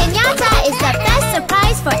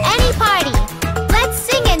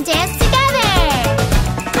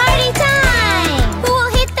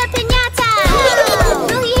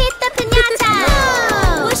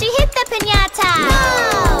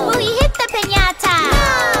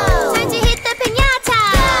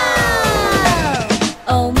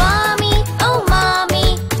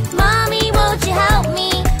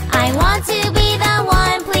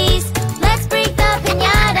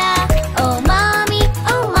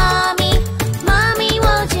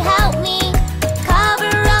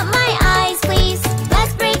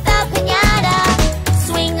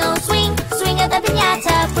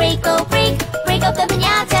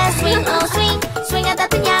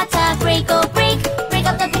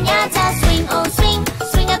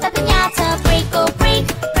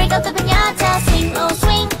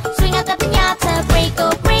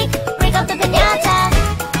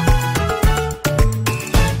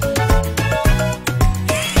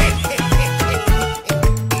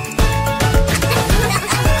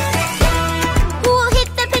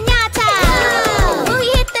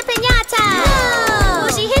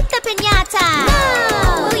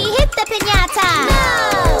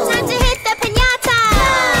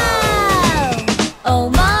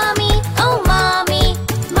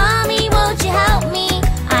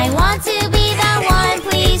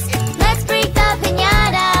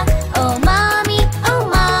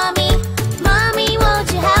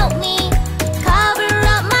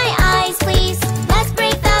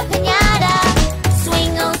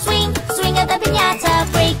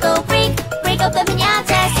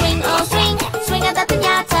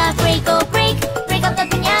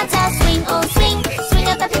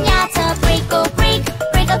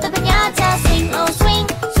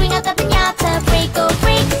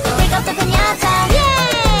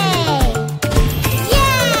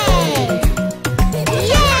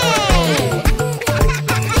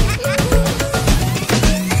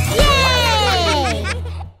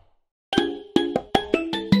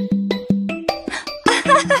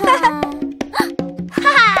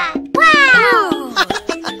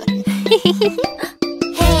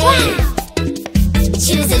 Hey,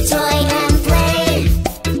 choose a toy and play.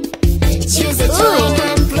 Choose a toy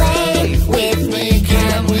and play with me.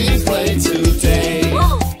 Can we play today?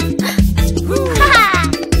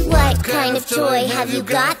 What kind of toy have you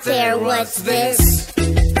got there? What's this?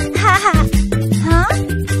 Huh?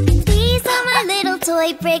 These are my little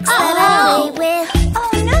toy bricks that I play with.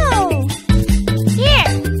 Oh no!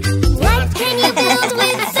 Here! What can you build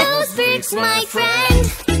with those bricks, my friend?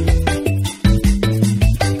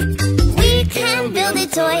 We can build a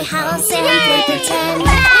toy house and play pretend.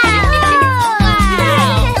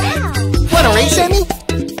 Want a race, Emmy?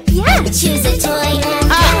 Yeah! Choose a toy and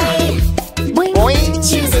play. Boing.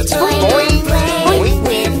 Choose a toy and play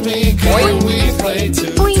with me. Can we play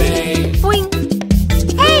today?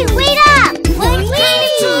 Hey, wait up! What kind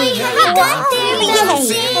of toy have you got there? Hey.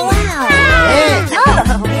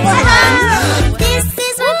 This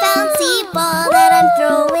is my bouncy ball that I'm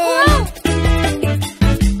throwing.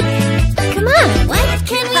 Come on, what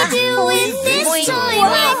can we do with this toy,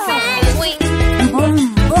 my friend?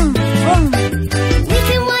 We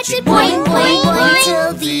can watch it boing, boing, boing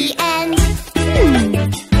till the end.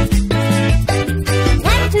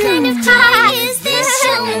 What kind of toy is this?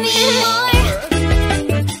 Show me more.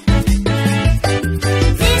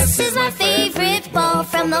 This is my favorite ball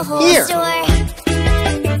from the whole Here. store.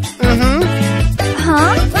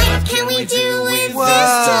 Huh? What can we do with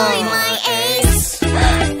this toy, my ace?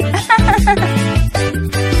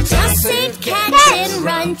 Just say catch and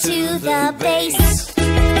run to the base.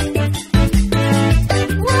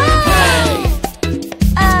 Hey,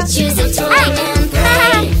 choose a toy and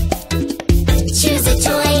play. Choose a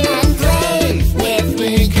toy and play with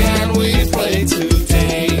me. Can we play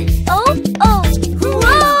today? Oh!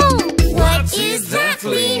 Whoa! What is that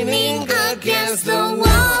leaning against the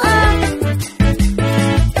wall?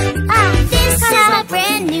 This is my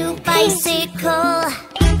brand new bicycle.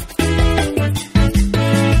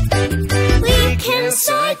 We can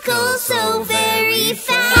cycle so very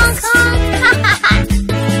fast.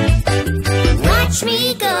 Watch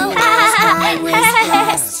me go as I whiz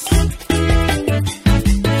past.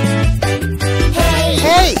 Hey,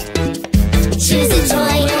 Hey. choose a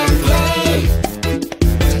toy and play.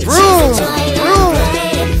 Vroom. Toy and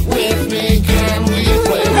play with me. Can we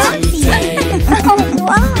play today?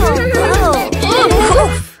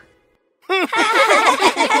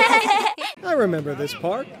 I remember this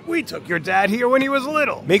park. We took your dad here when he was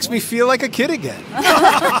little. Makes me feel like a kid again.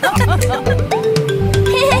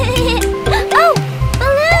 Oh,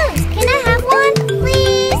 balloons! Can I have one,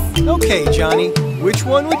 please? Okay, Johnny. Which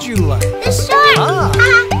one would you like? The shark! Ah,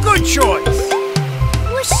 Good choice.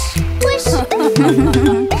 Whoosh, whoosh.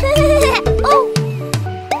 Oh!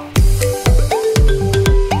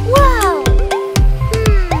 Wow!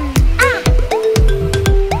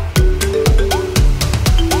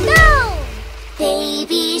 No!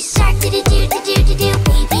 Baby shark, do-do-do-do-do-do-do.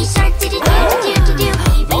 Baby shark, do-do-do-do-do-do.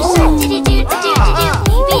 Baby shark, do-do-do-do-do-do.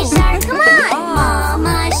 Baby shark, come on!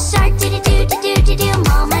 Mama shark, do-do-do-do-do-do.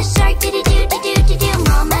 Mama shark, do-do-do-do-do-do.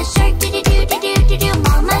 Mama shark, do-do-do-do-do-do.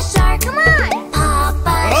 Mama shark, come on!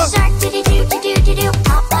 Papa shark, do-do-do-do-do-do.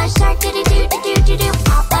 Papa shark, do-do-do-do-do-do.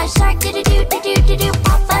 Papa shark, do-do-do-do-do-do.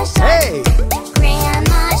 Papa shark. hey!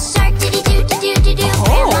 Grandma shark, do-do-do-do-do-do.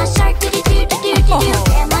 Grandma shark, do-do-do-do-do-do.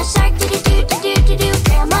 Grandma shark, do-do-do-do-do-do.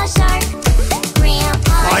 Grandma shark.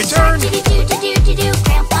 Grandpa My shark, turn. do-do-do-do-do-do.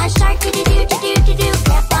 Grandpa shark, do-do-do-do-do-do.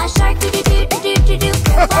 Grandpa shark, do-do-do-do-do-do.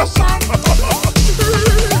 Grandpa shark.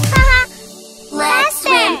 Let's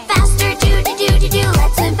swim faster, do-do-do-do-do.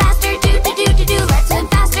 Let's swim faster, do-do-do-do-do. Let's swim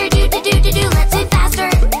faster, do-do-do-do-do. Let's swim faster.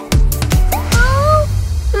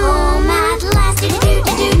 Home at last,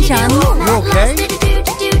 do-do-do-do-do. Johnny, Home you at okay? last,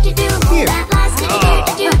 do-do-do-do-do. Home Here. at last,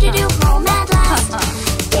 do-do-do-do-do. Home at last.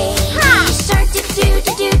 Baby shark,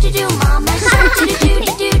 do-do-do-do-do. Mama shark,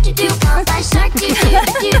 do-do-do-do-do. Papa shark,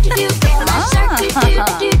 do-do-do-do-do. Grandma shark,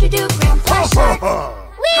 do-do-do-do-do. Grandpa shark.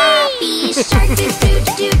 Happy shark,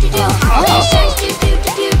 do-do-do-do-do. Happy sharks,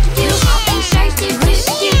 do-do-do-do-do. Happy sharks,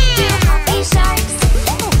 do-do-do-do-do. Happy sharks.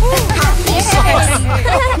 Happy sharks.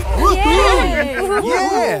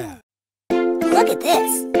 Yeah! Look at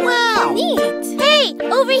this. Wow. Neat. Hey,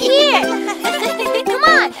 over here. Come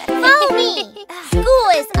on, follow me. School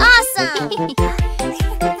is awesome.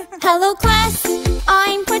 Hello class,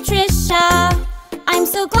 I'm Patricia. I'm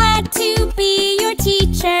so glad to be your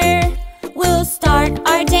teacher. We'll start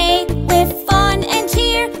our day with fun and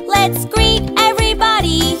cheer. Let's greet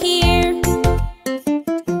everybody here.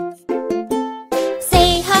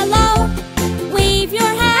 Say hello, wave your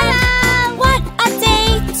hand. What a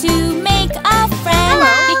day to make a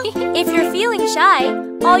friend. If you're feeling shy,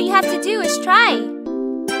 all you have to do is try.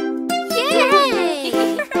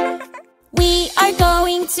 We are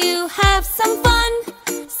going to have some fun.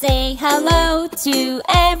 Say hello to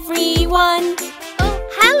everyone. Oh,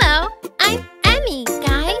 hello. I'm Emmy,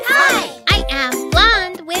 guys. Hi. I am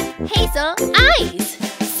blonde with hazel eyes.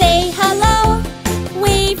 Say hello,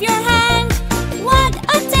 wave your hand. What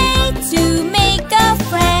a day to make a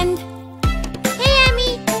friend. Hey,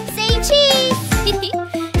 Emmy, say cheese.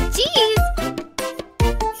 Cheese.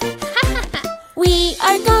 We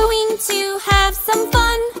are going to have some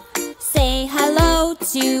fun. Say hello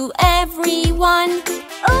to everyone.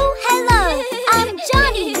 Oh, hello, I'm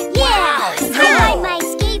Johnny. Yeah, I ride my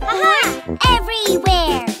skateboard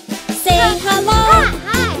everywhere. Say hello,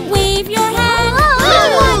 wave your hand.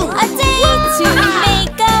 What a day to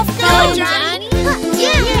make a friend. Johnny.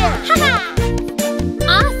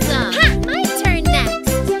 Awesome. My turn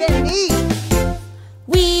next.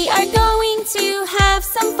 We are going to have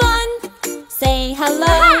some fun. Say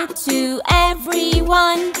hello to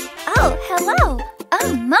everyone. Oh, hello.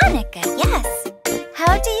 Oh, Monica, yes.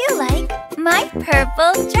 How do you like my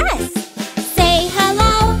purple dress? Say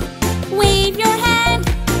hello, wave your hand.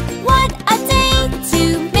 What a day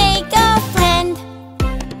to make a friend.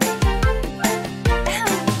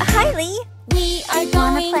 Hi, Lee. We are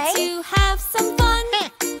going play? to have some fun.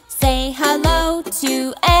 Say hello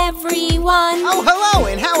to everyone. Oh, hello,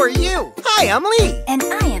 and how are you? Hi, I'm Lee. And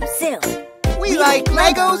I am Sue. We like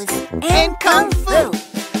Legos and Kung Fu.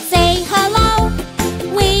 Say hello,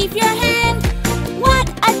 wave your hand. What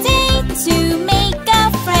a day to make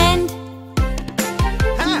a friend.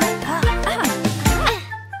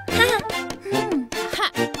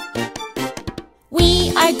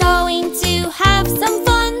 We are going to have some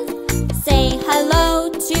fun. Say hello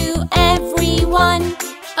to everyone.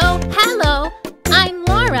 Oh, hello. I'm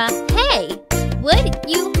Laura. Hey, would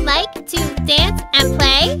you like to dance and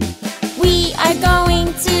play? We are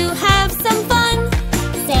going to have some fun.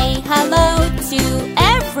 Say hello to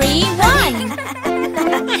everyone.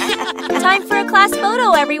 Time for a class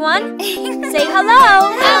photo, everyone. Say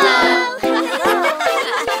hello.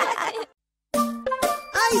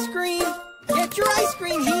 Ice cream! Get your ice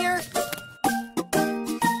cream here!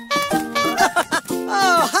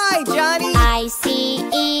 Oh, hi, Johnny!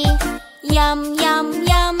 I-C-E, yum, yum,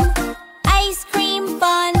 yum. Ice cream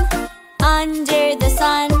fun, under the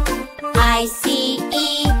sun.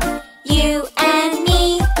 I-C-E, you and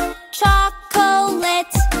me.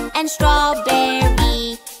 Chocolate and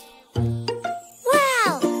strawberry.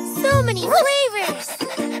 Wow, so many flavors.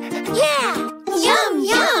 Yeah, yum,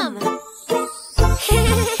 yum.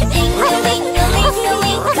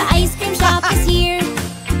 Ding-a-ling-a-ling-a-ling, the ice cream shop is here.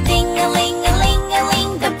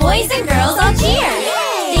 Ding-a-ling-a-ling-a-ling, the boys and girls all cheer.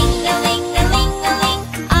 Ding-a-ling-a-ling-a-ling,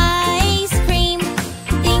 ice cream.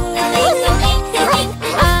 Ding-a-ling-a-ling-a-ling,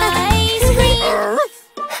 ice cream.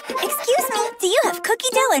 Excuse me, do you have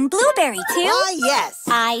cookie dough and blueberry too? Ah, yes!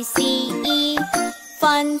 I-C-E,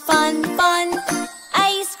 fun, fun, fun.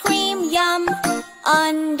 Ice cream, yum,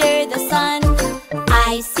 under the sun.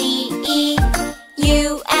 I-C-E,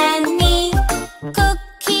 you and me.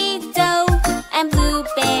 Cookie dough and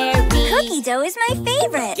blueberry. Cookie dough is my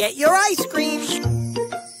favorite. Get your ice cream!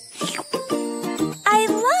 I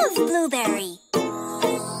love blueberry.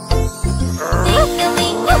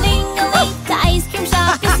 Ding-a-ling-a-ling-a-ling, the ice cream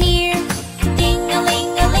shop is here.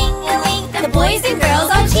 Ding-a-ling-a-ling-a-ling, the boys and girls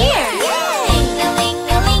all cheer.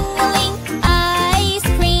 Ding-a-ling-a-ling-a-ling, ice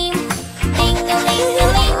cream.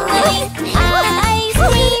 Ding-a-ling-a-ling-a-ling, ice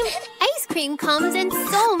cream. Ice cream comes in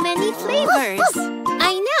so many flavors.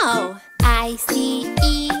 I know.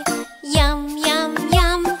 I-C-E, yum, yum,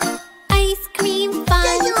 yum. Ice cream fun,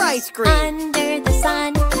 Get your ice cream! under the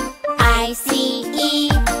sun.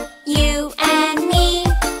 I-C-E, you and me.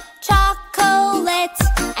 Chocolate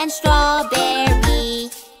and strawberry.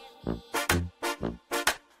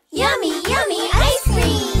 Yummy, yummy ice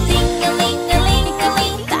cream!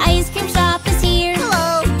 Ding-a-ling-a-ling-a-ling, the ice cream shop is here.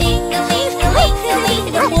 Hello! Ding-a-ling-a-ling-a-ling,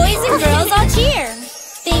 the boys and girls all cheer.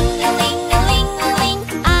 Ding-a-ling-a-ling-a-ling,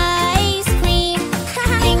 ice cream.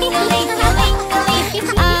 Ding-a-ling-a-ling-a-ling,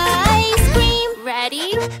 ice cream. Ready?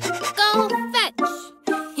 Go fetch.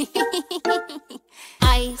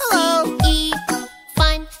 I-C-E,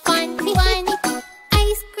 Fun, fun, fun.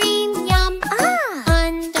 Ice cream, yum.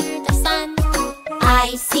 Under the sun.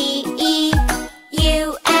 I-C-E,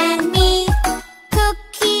 you and me.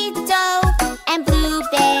 Cookie dough and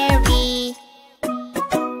blueberry.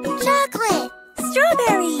 Chocolate.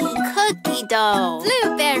 Strawberry. Cookie dough.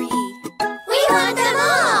 Blueberry. We want them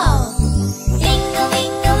all!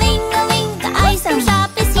 Ding-a-ling-a-ling-a-ling, the ice cream shop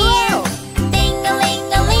is here.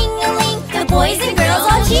 Ding-a-ling-a-ling-a-ling, the boys and girls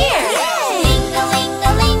all cheer.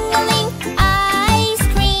 Ding-a-ling-a-ling-a-ling, ice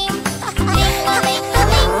cream.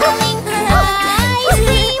 Ding-a-ling-a-ling-a-ling,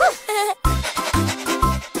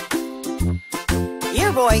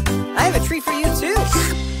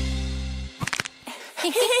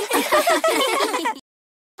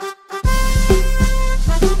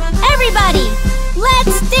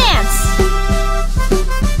 dance.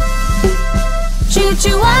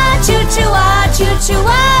 Choo-choo-wah, choo-choo-wah,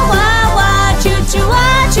 choo-choo-wah, wah, wah.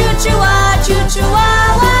 Choo-choo-wah, choo-choo-wah,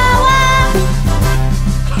 choo-choo-wah, wah, wah.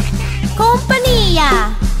 Compania,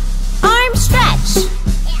 arm stretch.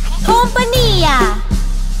 Compania,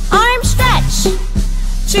 arm stretch.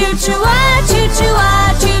 Choo-choo-wah,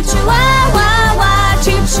 choo-choo-wah, choo-choo-wah, wah, wah.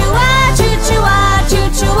 Choo-choo-wah, choo-choo-wah,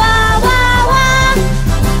 choo-choo-wah, wah, wah.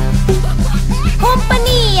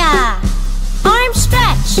 Compania, arm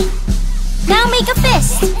stretch. Now make a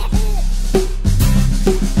fist.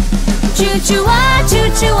 Choo-choo-wah,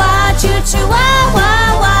 choo-choo-wah, choo-choo-wah,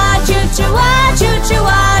 wah, wah. Choo-choo-wah,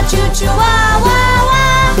 choo-choo-wah, choo-choo-wah, wah,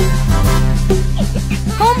 wah.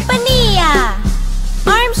 Compania,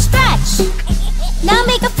 arm stretch. Now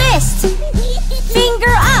make a fist.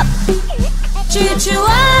 Finger up.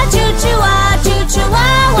 Choo-choo-wah, choo-choo-wah,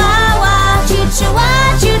 choo-choo-wah, wah, wah.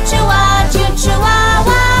 Choo-choo-wah, choo-choo-wah, choo-choo-wah,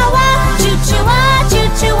 wah, wah. Choo-choo-wah,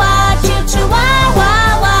 choo-choo-wah, choo-choo-wah,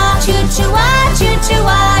 wah, wah. Choo-choo-wah,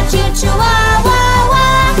 choo-choo-wah, choo-choo-wah, wah,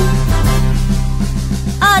 wah.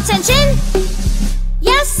 Attention!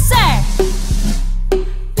 Yes, sir!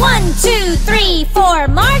 1, 2, 3, 4,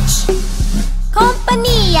 march!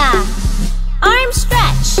 Compania, arm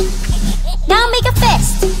stretch. Now make a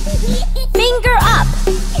fist. Finger up.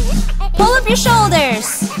 Pull up your shoulders.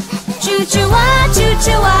 Choo-choo-wah,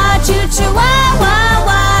 choo-choo-wah, choo-choo-wah, wah,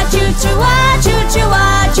 wah. Choo-choo-wah,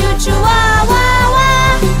 choo-choo-wah, choo-choo-wah, wah,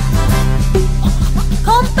 wah.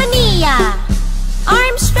 Compania,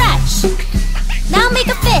 arm stretch. Now make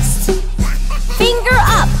a fist. Finger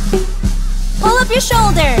up. Pull up your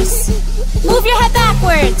shoulders. Move your head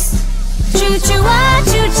backwards. Choo-choo-wah,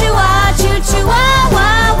 choo-choo-wah, choo-choo-wah,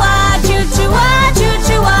 wah, wah. Choo-choo-wah,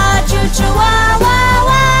 choo-choo-wah, choo-choo-wah, wah,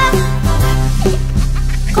 wah.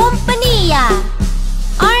 Compania,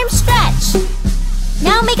 arm stretch.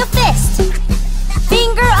 Now make a fist.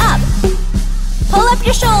 Finger up. Pull up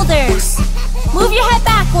your shoulders. Move your head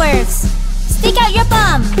backwards. Stick out your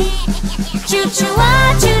bum.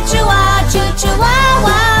 Choo-choo-wah, choo-choo-wah, choo-choo-wah,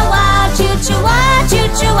 wah, wah. Choo-choo-wah,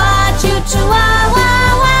 choo-choo-wah, choo-choo-wah,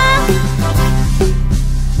 wah, wah.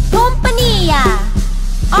 Compania,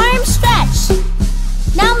 arm stretch.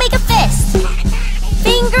 Now make a fist.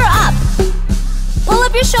 Finger up. Pull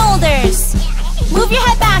up your shoulders. Move your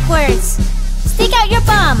head backwards. Stick out your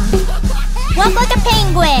bum. Walk like a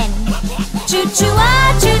penguin.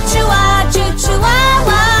 Choo-choo-wah, choo-choo-wah, choo-choo-wah,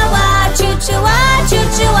 wah, wah. Choo-choo-wah,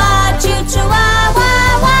 choo-choo-wah, choo-choo-wah,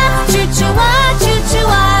 wah, wah. Choo-choo-wah,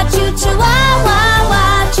 choo-choo-wah, choo-choo-wah, wah,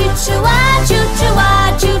 wah. Choo-choo-wah,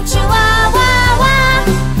 choo-choo-wah, choo-choo-wah, wah, wah.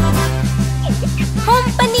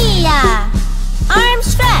 Compania, arm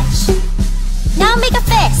stretch. Now make a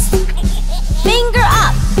fist. Finger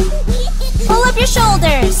up. Pull up your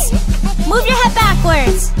shoulders. Move your head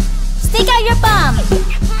backwards. Stick out your bum.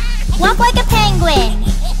 Walk like a penguin.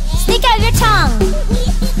 Stick out your tongue.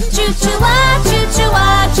 Choo-choo-wah,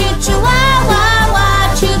 choo-choo-wah, choo-choo-wah, wah,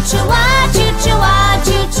 wah. Choo-choo-wah, choo-choo-wah,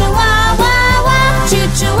 choo-choo-wah, wah, wah.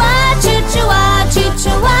 Choo-choo-wah, choo-choo-wah,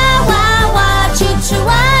 choo-choo-wah, wah, wah.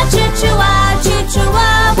 Choo-choo-wah, choo-choo-wah,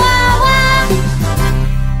 choo-choo-wah, wah, wah.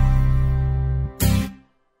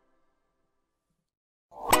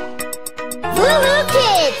 LooLoo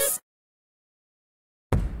Kids!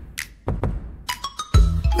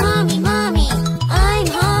 Mommy, Mommy, I'm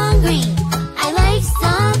hungry. I like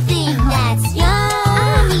something that's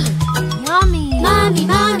yummy. Yummy. Mommy,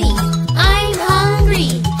 Mommy, I'm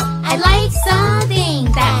hungry. I like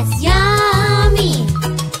something that's yummy.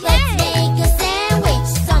 Let's make a sandwich,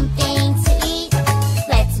 something to eat.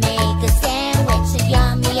 Let's make a sandwich, a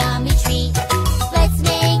yummy, yummy treat. Let's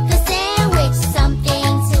make a sandwich,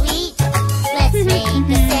 something to eat. Let's make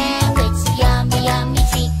a sandwich, a yummy, yummy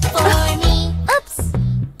treat for me. Oops!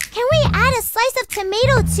 Can we add a slice of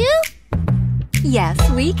tomato too? Yes,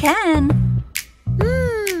 we can.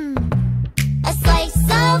 A slice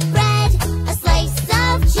of bread, a slice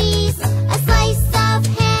of cheese, a slice of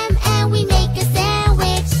ham, and we make a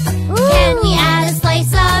sandwich. Can we add a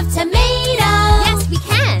slice of tomato? Yes, we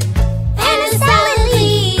can. And a salad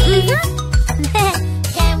leaf.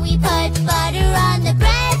 Can we put butter on the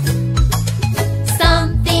bread?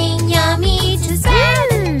 Something yummy to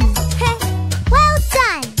spread. Well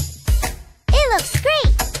done! It looks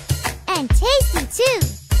great! And tasty too!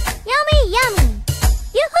 Yummy, yummy!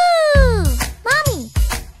 Yoo-hoo! Mommy,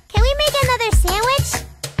 can we make another sandwich?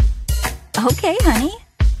 Okay, honey.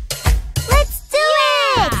 Let's do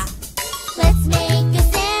it! Let's make a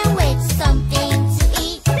sandwich, something to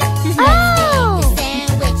eat. Let's make a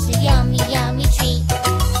sandwich, a yummy, yummy treat.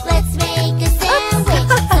 Let's make a sandwich,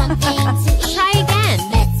 something to eat. Try again.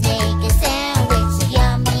 Let's make a sandwich, a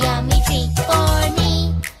yummy, yummy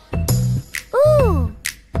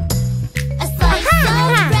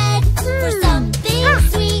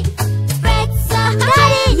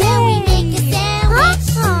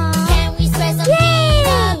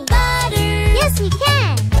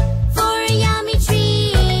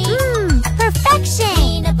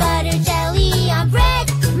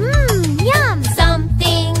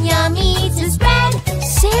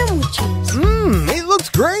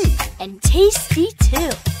great. And tasty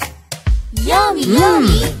too. Yummy,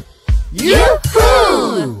 yummy.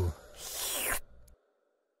 Yoo-hoo!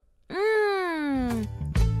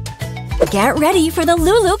 Get ready for the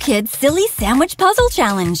LooLoo Kids Silly Sandwich Puzzle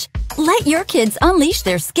Challenge. Let your kids unleash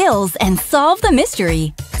their skills and solve the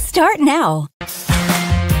mystery. Start now.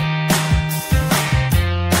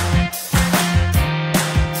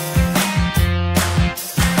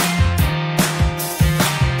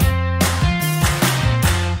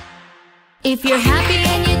 If you're happy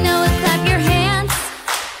and you know it, clap your hands.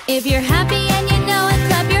 If you're happy and you know it,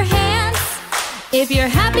 clap your hands. If you're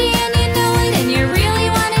happy and you know it and you really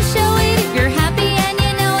want to show it. If you're happy and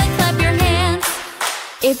you know it, clap your hands.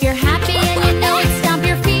 If you're happy and you know it, stomp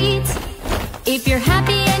your feet. If you're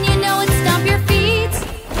happy and you know it, stomp your feet.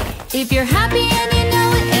 If you're happy and you know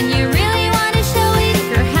it and you really want to show it. If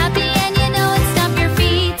you're happy and you know it, stomp your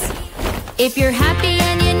feet. If you're happy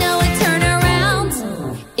and you know it, turn around.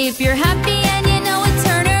 If you're happy and you know it,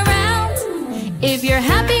 turn around. If you're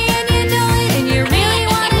happy and you know it and you really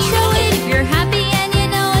want to show it. If you're happy and you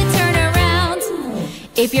know it, turn around.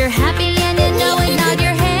 If you're happy and you know it, nod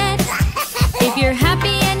your head. If you're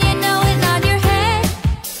happy and you know it, nod your head.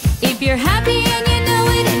 If you're happy and you know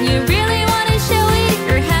it and you really want to show it. If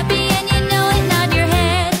you're happy and you know it, nod your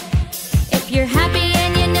head. If you're happy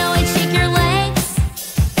and you know it, shake your legs.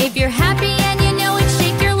 If you're happy and you know it,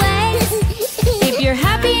 shake your legs. If you're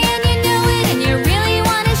happy and you know it and you really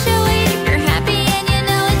want to show it. If you're happy and you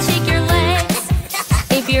know it, shake your legs.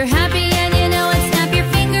 If you're happy and you know it, snap your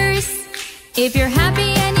fingers. If you're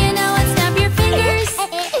happy and you know it, snap your fingers.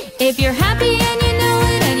 If you're happy and you know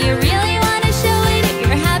it and you really want to show it. If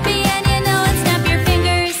you're happy and you know it, snap your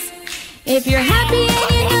fingers. If you're happy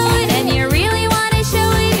and you know it and you really want to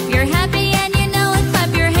show it. If you're happy and you know it,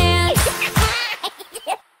 clap your hands.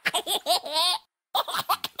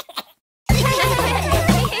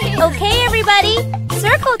 Okay, everybody,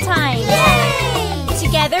 circle time! Yay!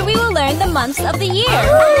 Together we will learn the months of the year.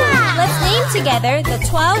 Let's name together the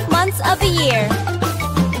 12 months of the year.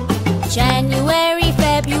 January,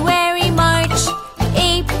 February, March,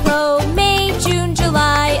 April, May, June,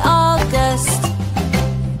 July, August,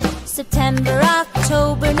 September,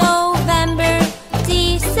 October, November,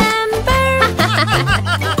 December.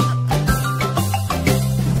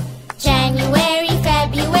 January,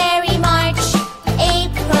 February, March,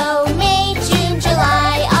 April, May, June,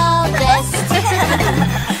 July, August,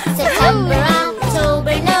 September,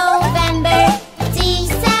 October, November,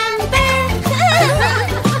 December.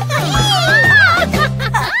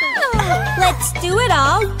 Let's do it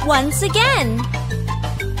all once again.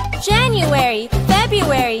 January,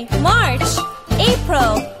 February, March,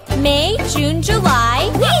 April, May, June, July,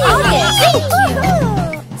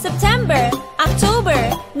 August, September,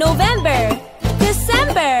 October, November,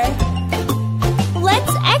 December.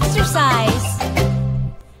 Let's exercise.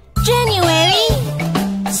 January,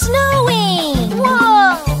 snowing.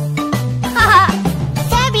 Whoa!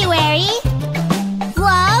 February,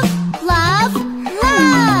 love, love,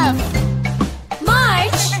 love.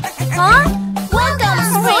 March, Welcome,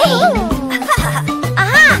 spring.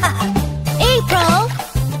 April,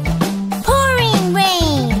 pouring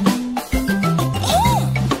rain.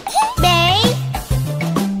 May,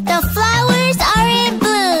 the flowers are in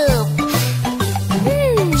bloom.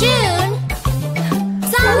 June,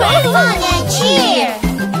 summer fun and cheer.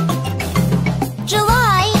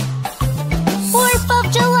 July, 4th of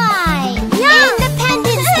July,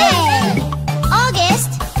 Independence Day.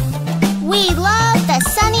 August, we love the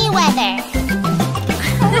sunny weather.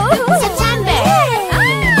 September,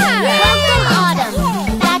 welcome autumn,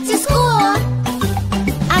 back to school.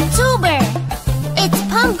 October, it's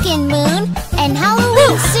pumpkin moon and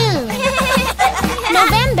Halloween soon.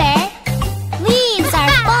 November, leaves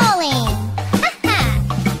are falling.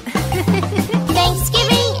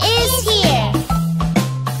 Thanksgiving is here.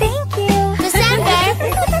 Thank you. December,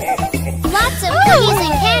 lots of cookies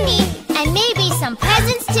and candy, and maybe some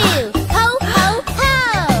presents too. Ho, ho, ho!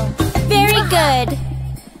 very good.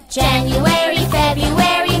 January,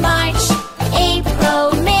 February, March,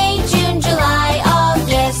 April, May, June, July,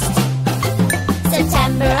 August,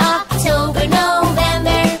 September, October,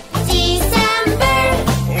 November, December.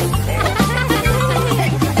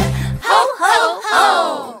 Ho, ho, ho!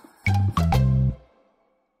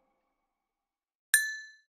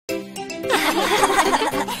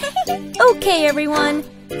 Okay, everyone.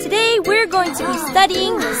 Today we're going to be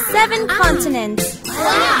studying the 7 continents.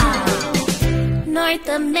 Wow! North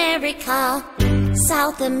America,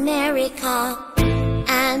 South America,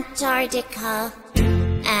 Antarctica,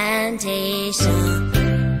 and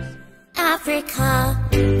Asia. Africa,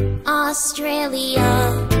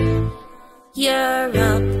 Australia,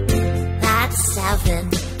 Europe, that's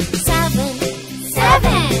 7. 7,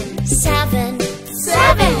 7, 7,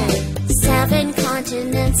 7. 7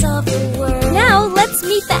 continents of the world. Now let's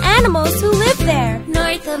meet the animals who live there.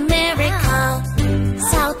 North America,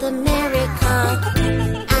 South America,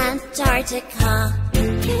 Antarctica,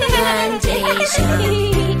 and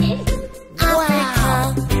Asia.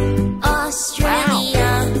 Africa,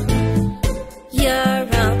 Australia,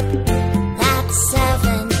 Europe, that's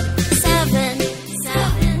 7. 7,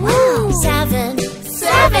 7, 7,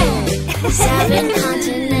 7. 7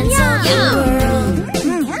 continents of the world.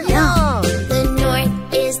 The north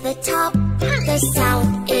is the top, the south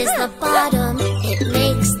is the bottom. It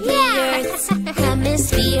makes the Earth's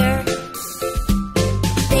hemisphere.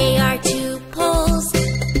 They are 2 poles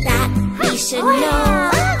that we should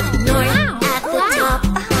know. North at the top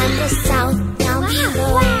and the south down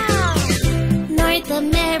below. North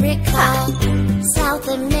America, South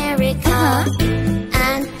America,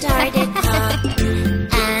 Antarctica,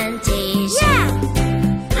 and Asia.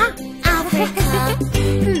 Africa,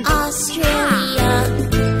 Australia,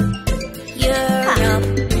 Europe,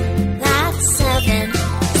 that's 7.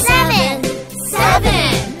 7,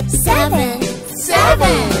 7, 7,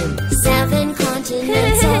 7. 7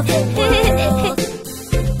 continents of the world.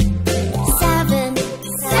 7,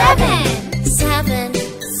 7, 7,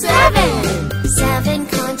 7. 7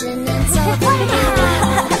 continents of the world.